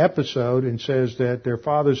episode and says that their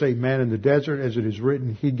fathers ate manna in the desert, as it is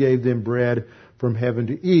written, He gave them bread from heaven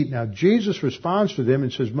to eat. Now Jesus responds to them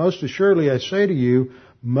and says, most assuredly I say to you,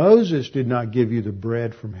 Moses did not give you the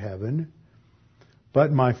bread from heaven,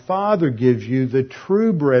 but my Father gives you the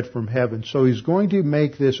true bread from heaven. So he's going to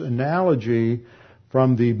make this analogy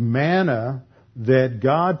from the manna that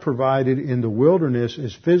God provided in the wilderness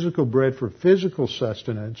as physical bread for physical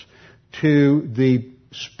sustenance to the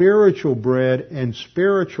spiritual bread and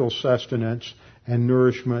spiritual sustenance and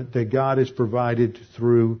nourishment that God has provided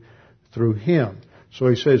through Him. So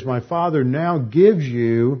he says, my Father now gives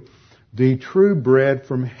you the true bread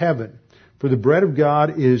from heaven. For the bread of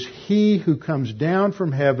God is He who comes down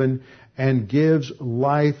from heaven and gives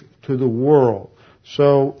life to the world.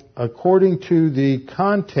 So, according to the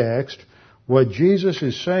context, what Jesus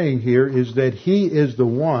is saying here is that He is the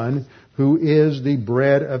one who is the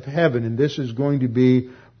bread of heaven. And this is going to be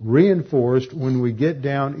reinforced when we get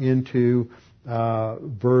down into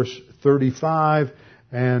verse 35,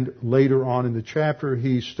 and later on in the chapter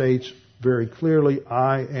he states very clearly,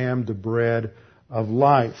 I am the bread of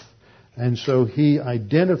life. And so he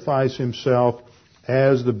identifies himself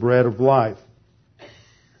as the bread of life.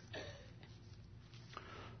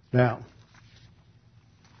 Now,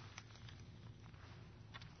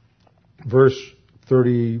 verse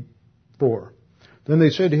 34. Then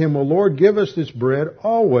they said to him, well, Lord, give us this bread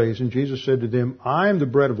always. And Jesus said to them, I am the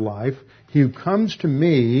bread of life. He who comes to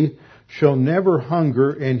me shall never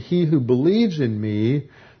hunger, and he who believes in me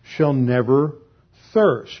shall never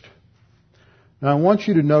thirst. Now I want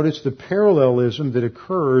you to notice the parallelism that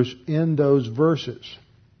occurs in those verses.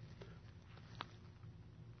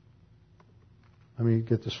 Let me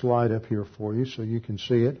get the slide up here for you so you can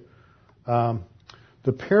see it.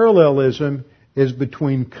 The parallelism is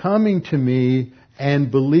between coming to me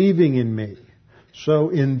and believing in me. So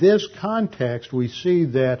in this context, we see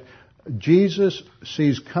that Jesus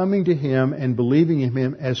sees coming to Him and believing in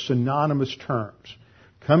Him as synonymous terms.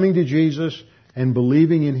 Coming to Jesus and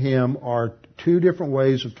believing in Him are two different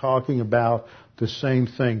ways of talking about the same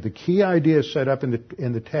thing. The key idea set up in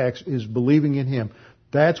the text is believing in Him.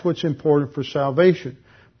 That's what's important for salvation.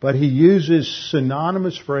 But he uses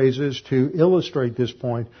synonymous phrases to illustrate this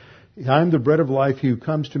point. I am the bread of life. He who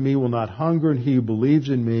comes to me will not hunger, and he who believes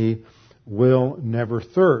in me will never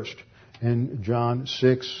thirst. In John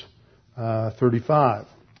 6:35.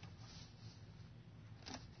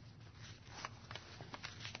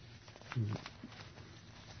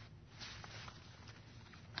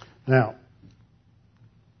 Now,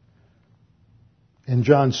 in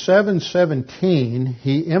John 7:17,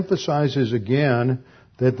 he emphasizes again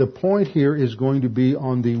that the point here is going to be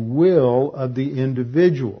on the will of the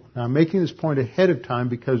individual. Now, I'm making this point ahead of time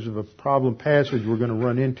because of a problem passage we're going to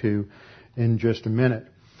run into in just a minute.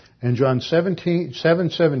 In John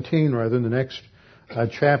 7:17, in the next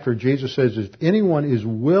chapter, Jesus says, if anyone is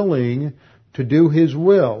willing to do His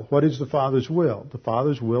will, what is the Father's will? The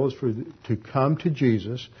Father's will is to come to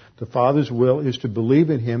Jesus. The Father's will is to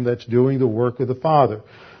believe in Him. That's doing the work of the Father.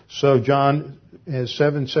 So John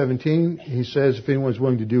 7:17, he says, if anyone is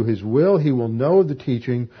willing to do His will, he will know the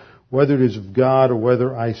teaching, whether it is of God or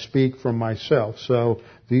whether I speak from myself. So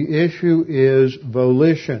the issue is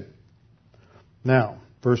volition. Now,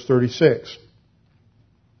 verse 36.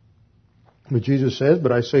 But Jesus says,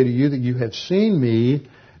 but I say to you that you have seen me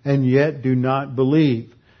and yet do not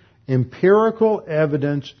believe. Empirical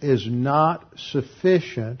evidence is not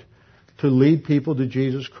sufficient to lead people to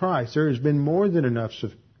Jesus Christ. There has been more than enough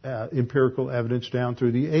empirical evidence down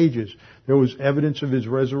through the ages. There was evidence of His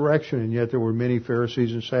resurrection, and yet there were many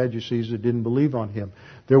Pharisees and Sadducees that didn't believe on Him.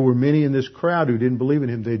 There were many in this crowd who didn't believe in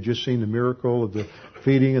Him. They'd just seen the miracle of the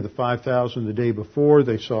feeding of the 5,000 the day before.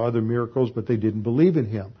 They saw other miracles, but they didn't believe in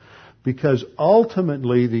Him. Because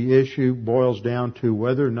ultimately the issue boils down to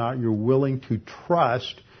whether or not you're willing to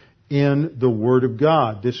trust in the Word of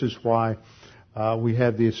God. This is why we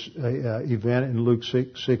have this event in Luke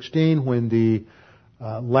 16 when the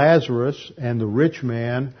Lazarus and the rich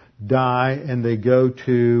man die and they go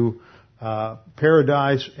to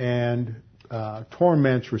paradise and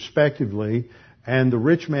torments respectively. And the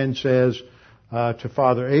rich man says to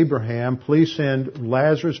Father Abraham, please send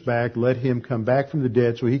Lazarus back, let him come back from the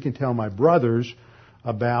dead so he can tell my brothers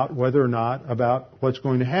about what's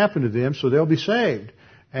going to happen to them so they'll be saved.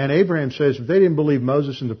 And Abraham says if they didn't believe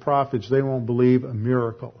Moses and the prophets, they won't believe a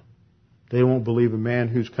miracle. They won't believe a man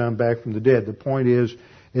who's come back from the dead. The point is,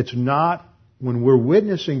 it's not, when we're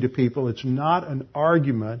witnessing to people, it's not an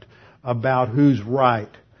argument about who's right.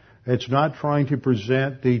 It's not trying to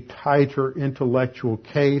present the tighter intellectual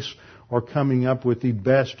case or coming up with the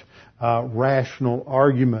best rational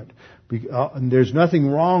argument. There's nothing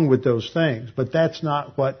wrong with those things, but that's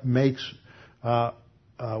not what makes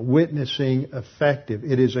witnessing effective.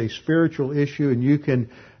 It is a spiritual issue, and you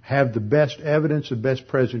can have the best evidence, the best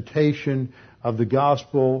presentation of the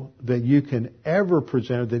gospel that you can ever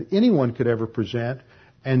present, that anyone could ever present,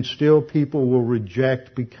 and still people will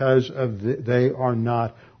reject because they are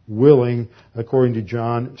not willing, according to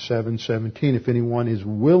John 7:17. If anyone is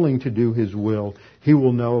willing to do his will, he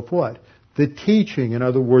will know of what? The teaching. In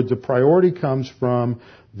other words, the priority comes from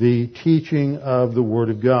the teaching of the Word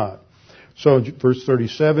of God. So verse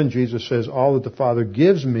 37, Jesus says, all that the Father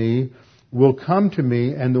gives me will come to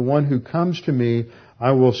me, and the one who comes to me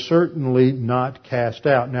I will certainly not cast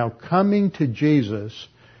out. Now, coming to Jesus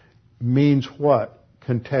means what?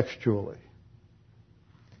 Contextually.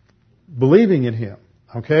 Believing in Him.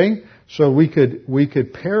 Okay? So we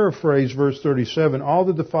could paraphrase verse 37, all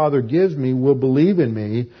that the Father gives me will believe in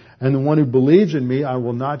me, and the one who believes in me I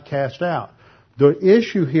will not cast out. The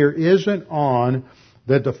issue here isn't on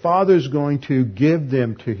that the Father is going to give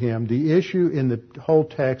them to Him. The issue in the whole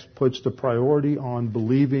text puts the priority on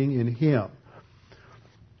believing in Him.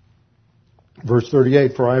 Verse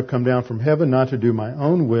 38, for I have come down from heaven not to do my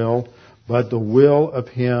own will, but the will of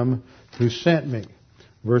Him who sent me.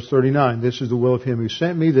 Verse 39, this is the will of Him who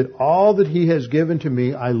sent me, that all that He has given to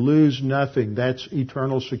me I lose nothing. That's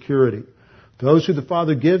eternal security. Those who the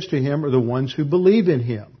Father gives to Him are the ones who believe in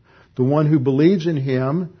Him. The one who believes in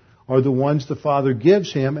Him are the ones the Father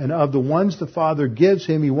gives Him, and of the ones the Father gives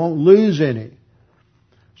Him, He won't lose any.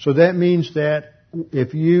 So that means that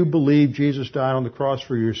if you believe Jesus died on the cross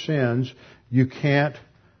for your sins, you can't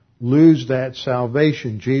lose that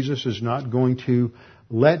salvation. Jesus is not going to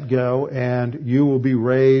let go, and you will be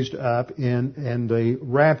raised up in the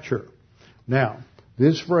rapture. Now,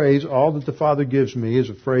 this phrase, all that the Father gives me, is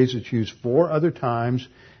a phrase that's used 4 other times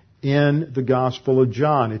in the Gospel of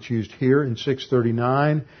John. It's used here in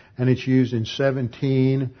 6:39, and it's used in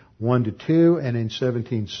 17:1-2, and in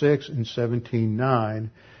 17:6 and 17:9.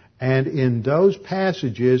 And in those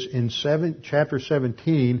passages in chapter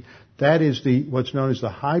 17, that is what's known as the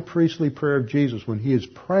high priestly prayer of Jesus, when He is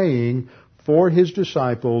praying for His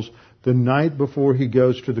disciples the night before He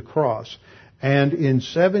goes to the cross. And in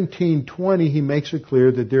 17:20, He makes it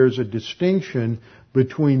clear that there is a distinction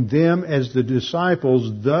between them as the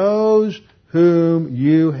disciples, those whom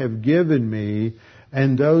you have given me,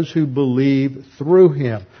 and those who believe through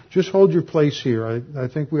Him. Just hold your place here. I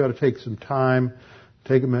think we ought to take some time,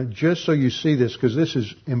 take a minute, just so you see this, because this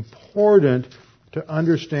is important to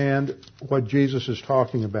understand what Jesus is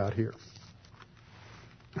talking about here.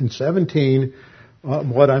 In 17,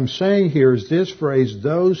 what I'm saying here is this phrase,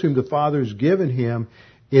 those whom the Father has given Him,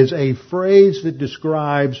 is a phrase that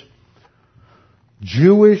describes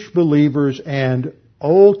Jewish believers and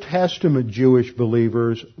Old Testament Jewish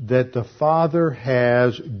believers that the Father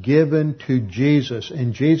has given to Jesus.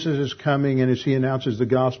 And Jesus is coming, and as He announces the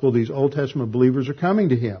gospel, these Old Testament believers are coming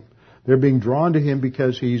to Him. They're being drawn to Him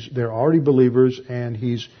because they're already believers, and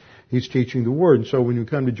He's teaching the Word. And so when you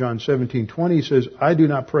come to John 17:20, He says, I do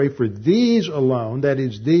not pray for these alone, that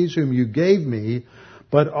is, these whom you gave me,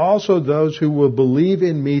 but also those who will believe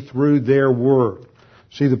in me through their word.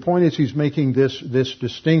 See, the point is He's making this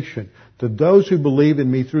distinction, that those who believe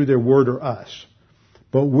in me through their word are us.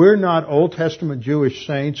 But we're not Old Testament Jewish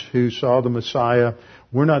saints who saw the Messiah.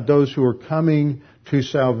 We're not those who are coming to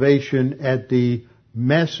salvation at the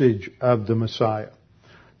message of the Messiah.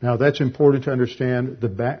 Now, that's important to understand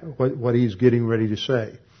what He's getting ready to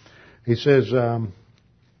say. He says,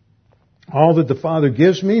 all that the Father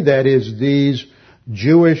gives me, that is, these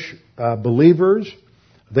Jewish believers,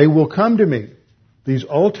 they will come to me. These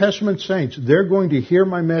Old Testament saints, they're going to hear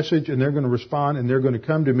my message, and they're going to respond, and they're going to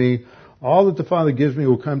come to me. All that the Father gives me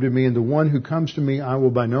will come to me, and the one who comes to me I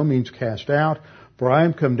will by no means cast out. For I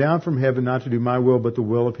am come down from heaven not to do my will, but the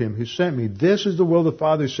will of Him who sent me. This is the will the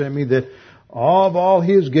Father sent me, that of all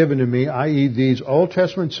He has given to me, i.e. these Old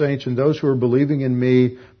Testament saints and those who are believing in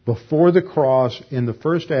me before the cross in the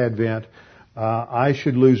first advent, I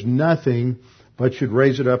should lose nothing, but should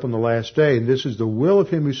raise it up on the last day. And this is the will of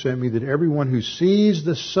him who sent me, that everyone who sees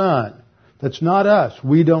the Son, that's not us,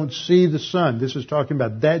 we don't see the Son. This is talking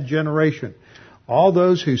about that generation. All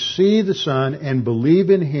those who see the Son and believe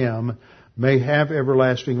in him may have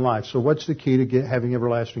everlasting life. So what's the key to having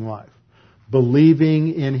everlasting life?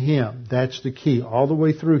 Believing in him. That's the key all the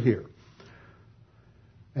way through here.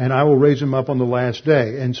 And I will raise him up on the last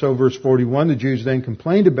day. And so verse 41, the Jews then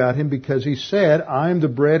complained about him because he said, I am the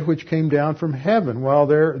bread which came down from heaven. Well,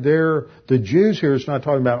 the Jews here is not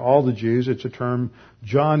talking about all the Jews. It's a term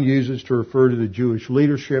John uses to refer to the Jewish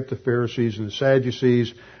leadership, the Pharisees and the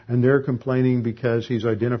Sadducees, and they're complaining because he's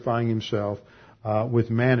identifying himself with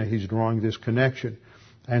manna. He's drawing this connection.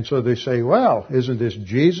 And so they say, well, isn't this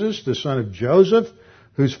Jesus, the son of Joseph,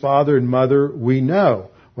 whose father and mother we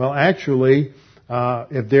know? Well, actually,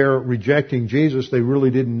 if they're rejecting Jesus, they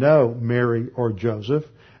really didn't know Mary or Joseph,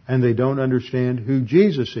 and they don't understand who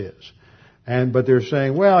Jesus is. But they're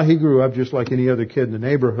saying, well, he grew up just like any other kid in the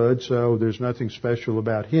neighborhood, so there's nothing special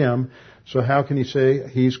about him. So how can he say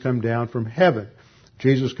he's come down from heaven?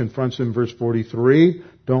 Jesus confronts them in verse 43,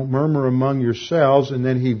 don't murmur among yourselves. And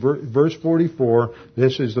then verse 44,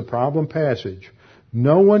 this is the problem passage.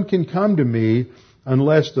 No one can come to me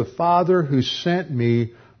unless the Father who sent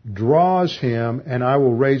me draws him, and I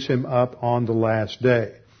will raise him up on the last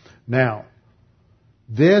day. Now,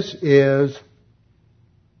 this is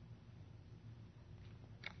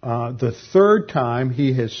the third time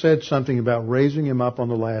he has said something about raising him up on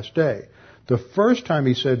the last day. The first time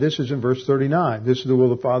he said this is in verse 39. This is the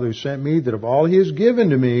will of the Father who sent me, that of all he has given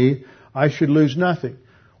to me, I should lose nothing.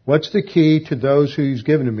 What's the key to those who he's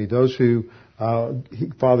given to me? Those who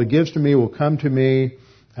Father gives to me will come to me,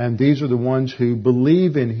 and these are the ones who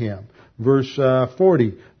believe in him. Verse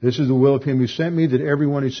 40, this is the will of him who sent me, that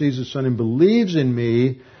everyone who sees the Son and believes in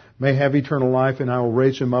me may have eternal life, and I will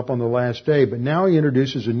raise him up on the last day. But now he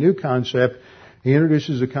introduces a new concept. He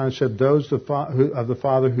introduces the concept, those of the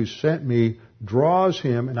Father who sent me draws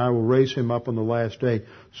him, and I will raise him up on the last day.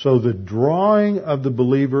 So the drawing of the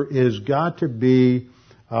believer is got to be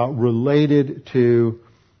related to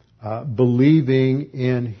believing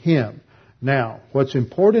in him. Now, what's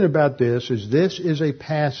important about this is a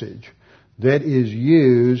passage that is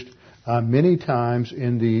used many times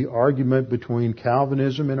in the argument between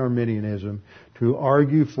Calvinism and Arminianism to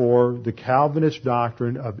argue for the Calvinist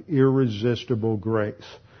doctrine of irresistible grace.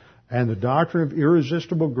 And the doctrine of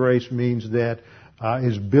irresistible grace means that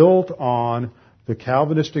is built on the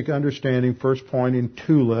Calvinistic understanding, first point in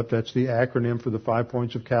TULIP, that's the acronym for the 5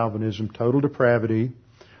 points of Calvinism, total depravity,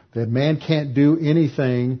 that man can't do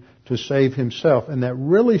anything to save himself. And that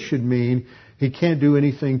really should mean he can't do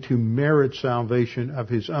anything to merit salvation of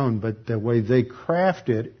his own. But the way they craft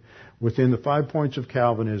it within the 5 points of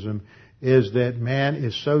Calvinism is that man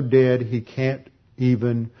is so dead he can't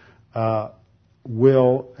even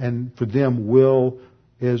will, and for them will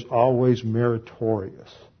is always meritorious.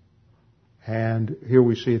 And here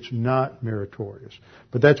we see it's not meritorious.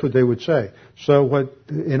 But that's what they would say. So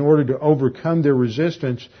in order to overcome their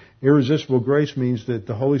resistance, irresistible grace means that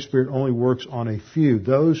the Holy Spirit only works on a few,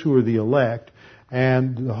 those who are the elect,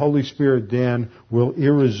 and the Holy Spirit then will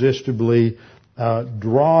irresistibly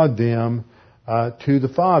draw them to the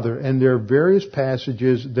Father. And there are various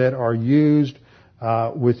passages that are used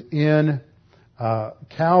within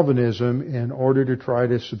Calvinism in order to try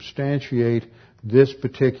to substantiate this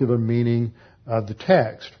particular meaning of the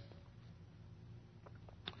text.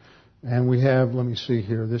 And we have, let me see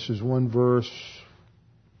here, this is one verse.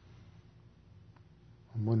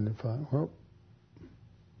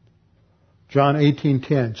 John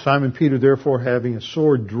 18:10. Simon Peter, therefore, having a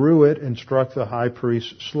sword, drew it and struck the high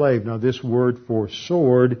priest's slave. Now, this word for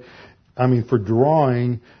sword, for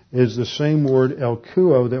drawing, is the same word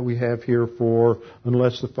elkuo that we have here for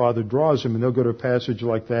unless the Father draws him. And they'll go to a passage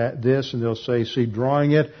like this, and they'll say, see,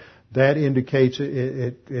 drawing it, that indicates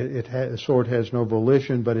the sword has no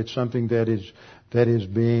volition, but it's something that is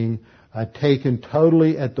being taken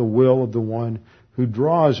totally at the will of the one who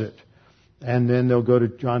draws it. And then they'll go to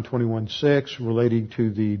John 21:6 relating to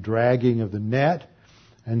the dragging of the net.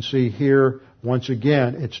 And see here, once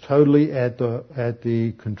again, it's totally at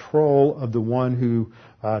the control of the one who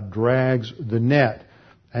drags the net.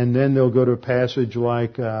 And then they'll go to a passage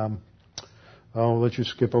like, let's just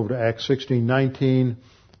skip over to Acts 16:19,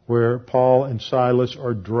 where Paul and Silas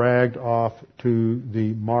are dragged off to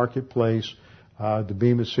the marketplace, the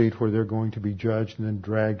Bema seat where they're going to be judged, and then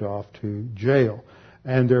dragged off to jail.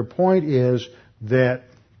 And their point is that,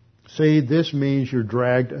 see, this means you're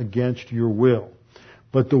dragged against your will.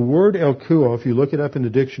 But the word elkuo, if you look it up in the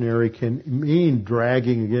dictionary, can mean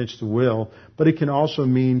dragging against the will, but it can also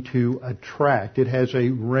mean to attract. It has a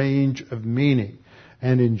range of meaning.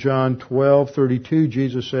 And in John 12:32,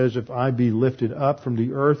 Jesus says, if I be lifted up from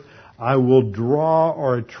the earth, I will draw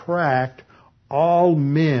or attract all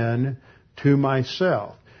men to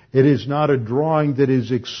myself. It is not a drawing that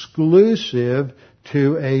is exclusive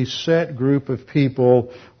to a set group of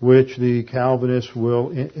people, which the Calvinists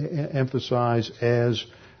will emphasize as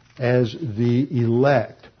the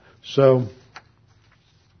elect. So,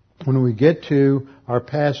 when we get to our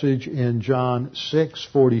passage in John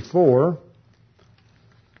 6:44,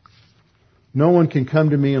 no one can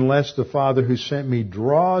come to me unless the Father who sent me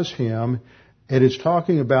draws him. It is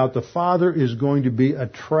talking about the Father is going to be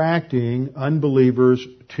attracting unbelievers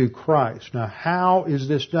to Christ. Now, how is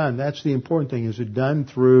this done? That's the important thing. Is it done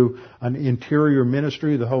through an interior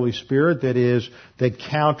ministry of the Holy Spirit that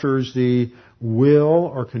counters the will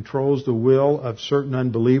or controls the will of certain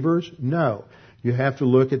unbelievers? No. You have to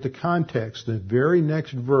look at the context. The very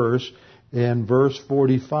next verse, in verse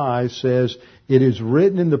 45, says, it is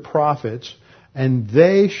written in the prophets, and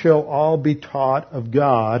they shall all be taught of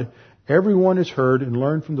God. Everyone has heard and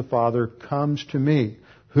learned from the Father comes to me.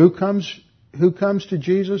 Who comes to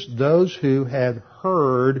Jesus? Those who have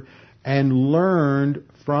heard and learned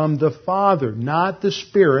from the Father, not the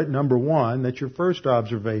Spirit, number one. That's your first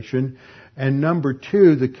observation. And number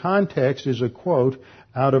two, the context is a quote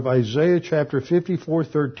out of Isaiah chapter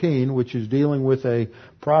 54:13, which is dealing with a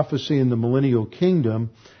prophecy in the millennial kingdom.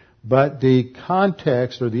 But the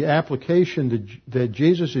context or the application that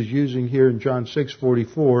Jesus is using here in John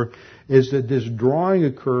 6:44 is that this drawing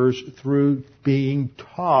occurs through being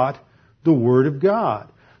taught the Word of God.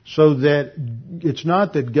 So that it's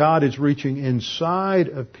not that God is reaching inside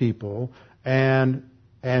of people and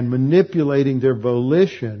manipulating their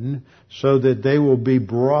volition so that they will be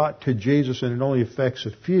brought to Jesus and it only affects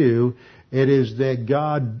a few. It is that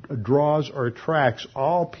God draws or attracts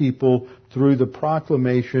all people through the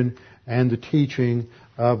proclamation and the teaching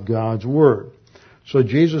of God's Word. So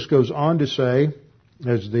Jesus goes on to say,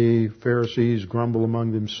 as the Pharisees grumble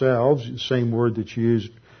among themselves, the same word that's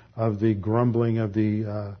used of the grumbling of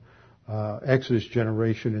the Exodus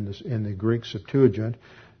generation in the Greek Septuagint.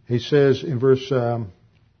 He says in verse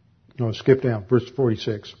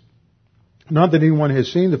 46. Not that anyone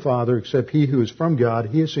has seen the Father except he who is from God.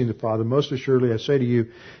 He has seen the Father. Most assuredly, I say to you,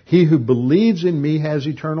 he who believes in me has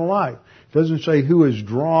eternal life. It doesn't say who is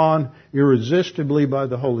drawn irresistibly by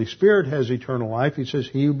the Holy Spirit has eternal life. He says,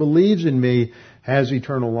 he who believes in me has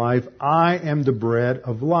eternal life. I am the bread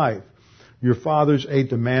of life. Your fathers ate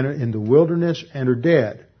the manna in the wilderness and are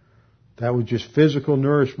dead. That was just physical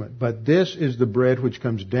nourishment. But this is the bread which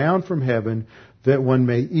comes down from heaven, that one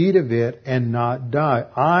may eat of it and not die.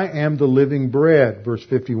 I am the living bread, verse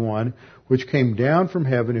 51, which came down from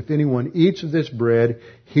heaven. If anyone eats of this bread,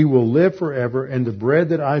 he will live forever, and the bread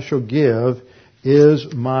that I shall give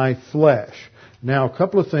is my flesh. Now, a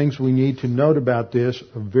couple of things we need to note about this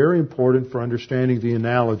are very important for understanding the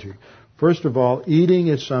analogy. First of all, eating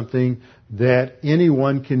is something that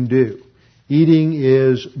anyone can do. Eating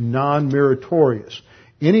is non-meritorious.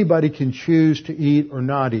 Anybody can choose to eat or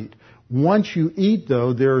not eat. Once you eat,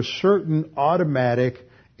 though, there are certain automatic,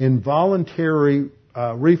 involuntary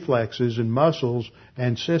reflexes and muscles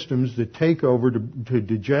and systems that take over to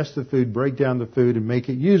digest the food, break down the food, and make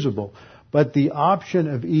it usable. But the option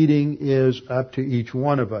of eating is up to each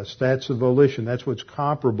one of us. That's the volition. That's what's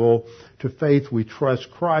comparable to faith. We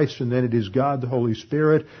trust Christ, and then it is God, the Holy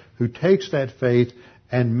Spirit, who takes that faith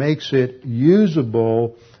and makes it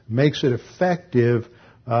usable, makes it effective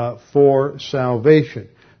for salvation.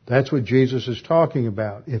 That's what Jesus is talking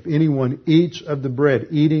about. If anyone eats of the bread,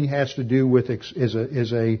 eating has to do with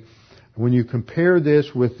when you compare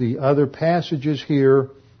this with the other passages here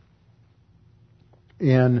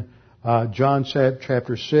in John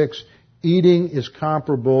chapter 6, eating is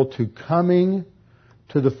comparable to coming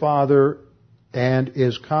to the Father and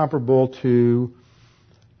is comparable to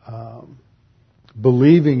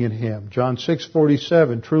believing in Him. John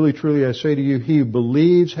 6:47, truly, truly, I say to you, he who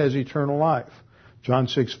believes has eternal life. John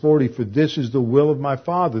 6:40, for this is the will of my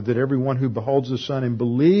Father, that everyone who beholds the Son and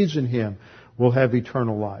believes in Him will have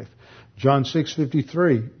eternal life. John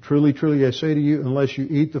 6:53, truly, truly, I say to you, unless you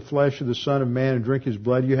eat the flesh of the Son of Man and drink His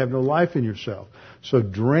blood, you have no life in yourself. So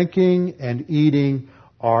drinking and eating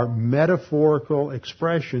are metaphorical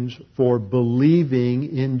expressions for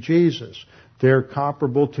believing in Jesus. They're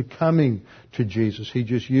comparable to coming to Jesus. He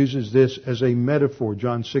just uses this as a metaphor.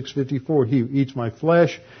 John 6:54, he who eats my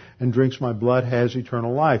flesh and drinks my blood has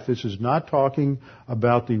eternal life. This is not talking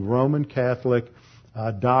about the Roman Catholic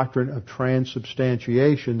doctrine of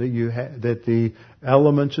transubstantiation, that the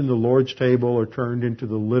elements in the Lord's table are turned into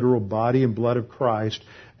the literal body and blood of Christ,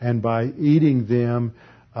 and by eating them,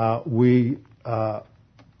 we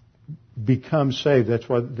become saved. That's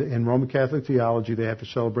why in Roman Catholic theology they have to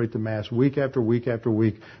celebrate the Mass week after week after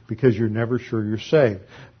week, because you're never sure you're saved.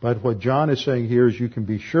 But what John is saying here is you can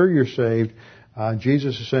be sure you're saved.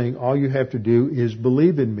 Jesus is saying all you have to do is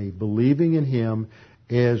believe in me. Believing in Him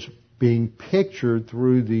is being pictured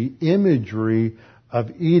through the imagery of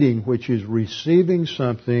eating, which is receiving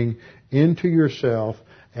something into yourself,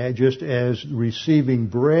 and just as receiving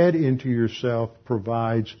bread into yourself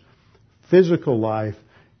provides physical life,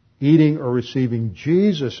 eating or receiving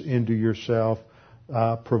Jesus into yourself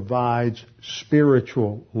provides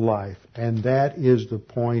spiritual life. And that is the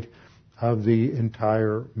point of the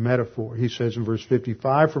entire metaphor. He says in verse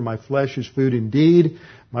 55, "For my flesh is food indeed,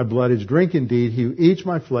 my blood is drink indeed. He who eats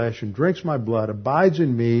my flesh and drinks my blood abides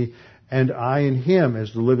in me, and I in him,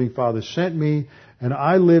 as the living Father sent me, and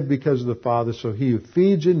I live because of the Father, so he who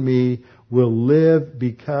feeds in me will live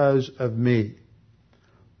because of me.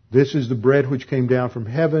 This is the bread which came down from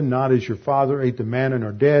heaven, not as your father ate the manna and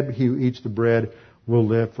are dead. He who eats the bread will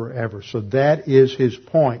live forever." So that is his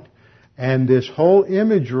point. And this whole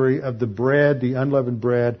imagery of the bread, the unleavened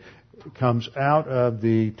bread, comes out of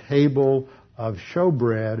the table of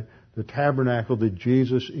showbread, the tabernacle, that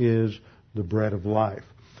Jesus is the bread of life.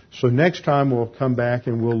 So next time we'll come back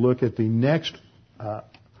and we'll look at the next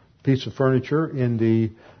piece of furniture in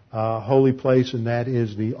the holy place, and that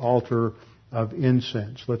is the altar of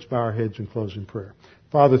incense. Let's bow our heads and close in prayer.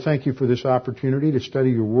 Father, thank you for this opportunity to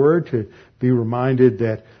study your word, to be reminded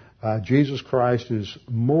that Jesus Christ is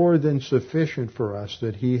more than sufficient for us,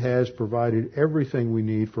 that he has provided everything we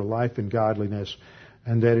need for life and godliness,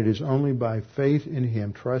 and that it is only by faith in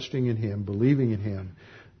him, trusting in him, believing in him,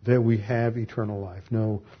 that we have eternal life.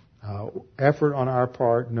 No effort on our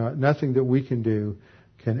part, nothing that we can do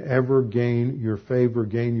can ever gain your favor,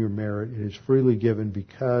 gain your merit. It is freely given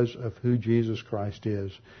because of who Jesus Christ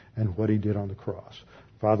is and what he did on the cross.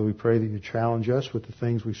 Father, we pray that you challenge us with the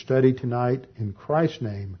things we studied tonight. In Christ's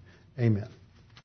name, amen.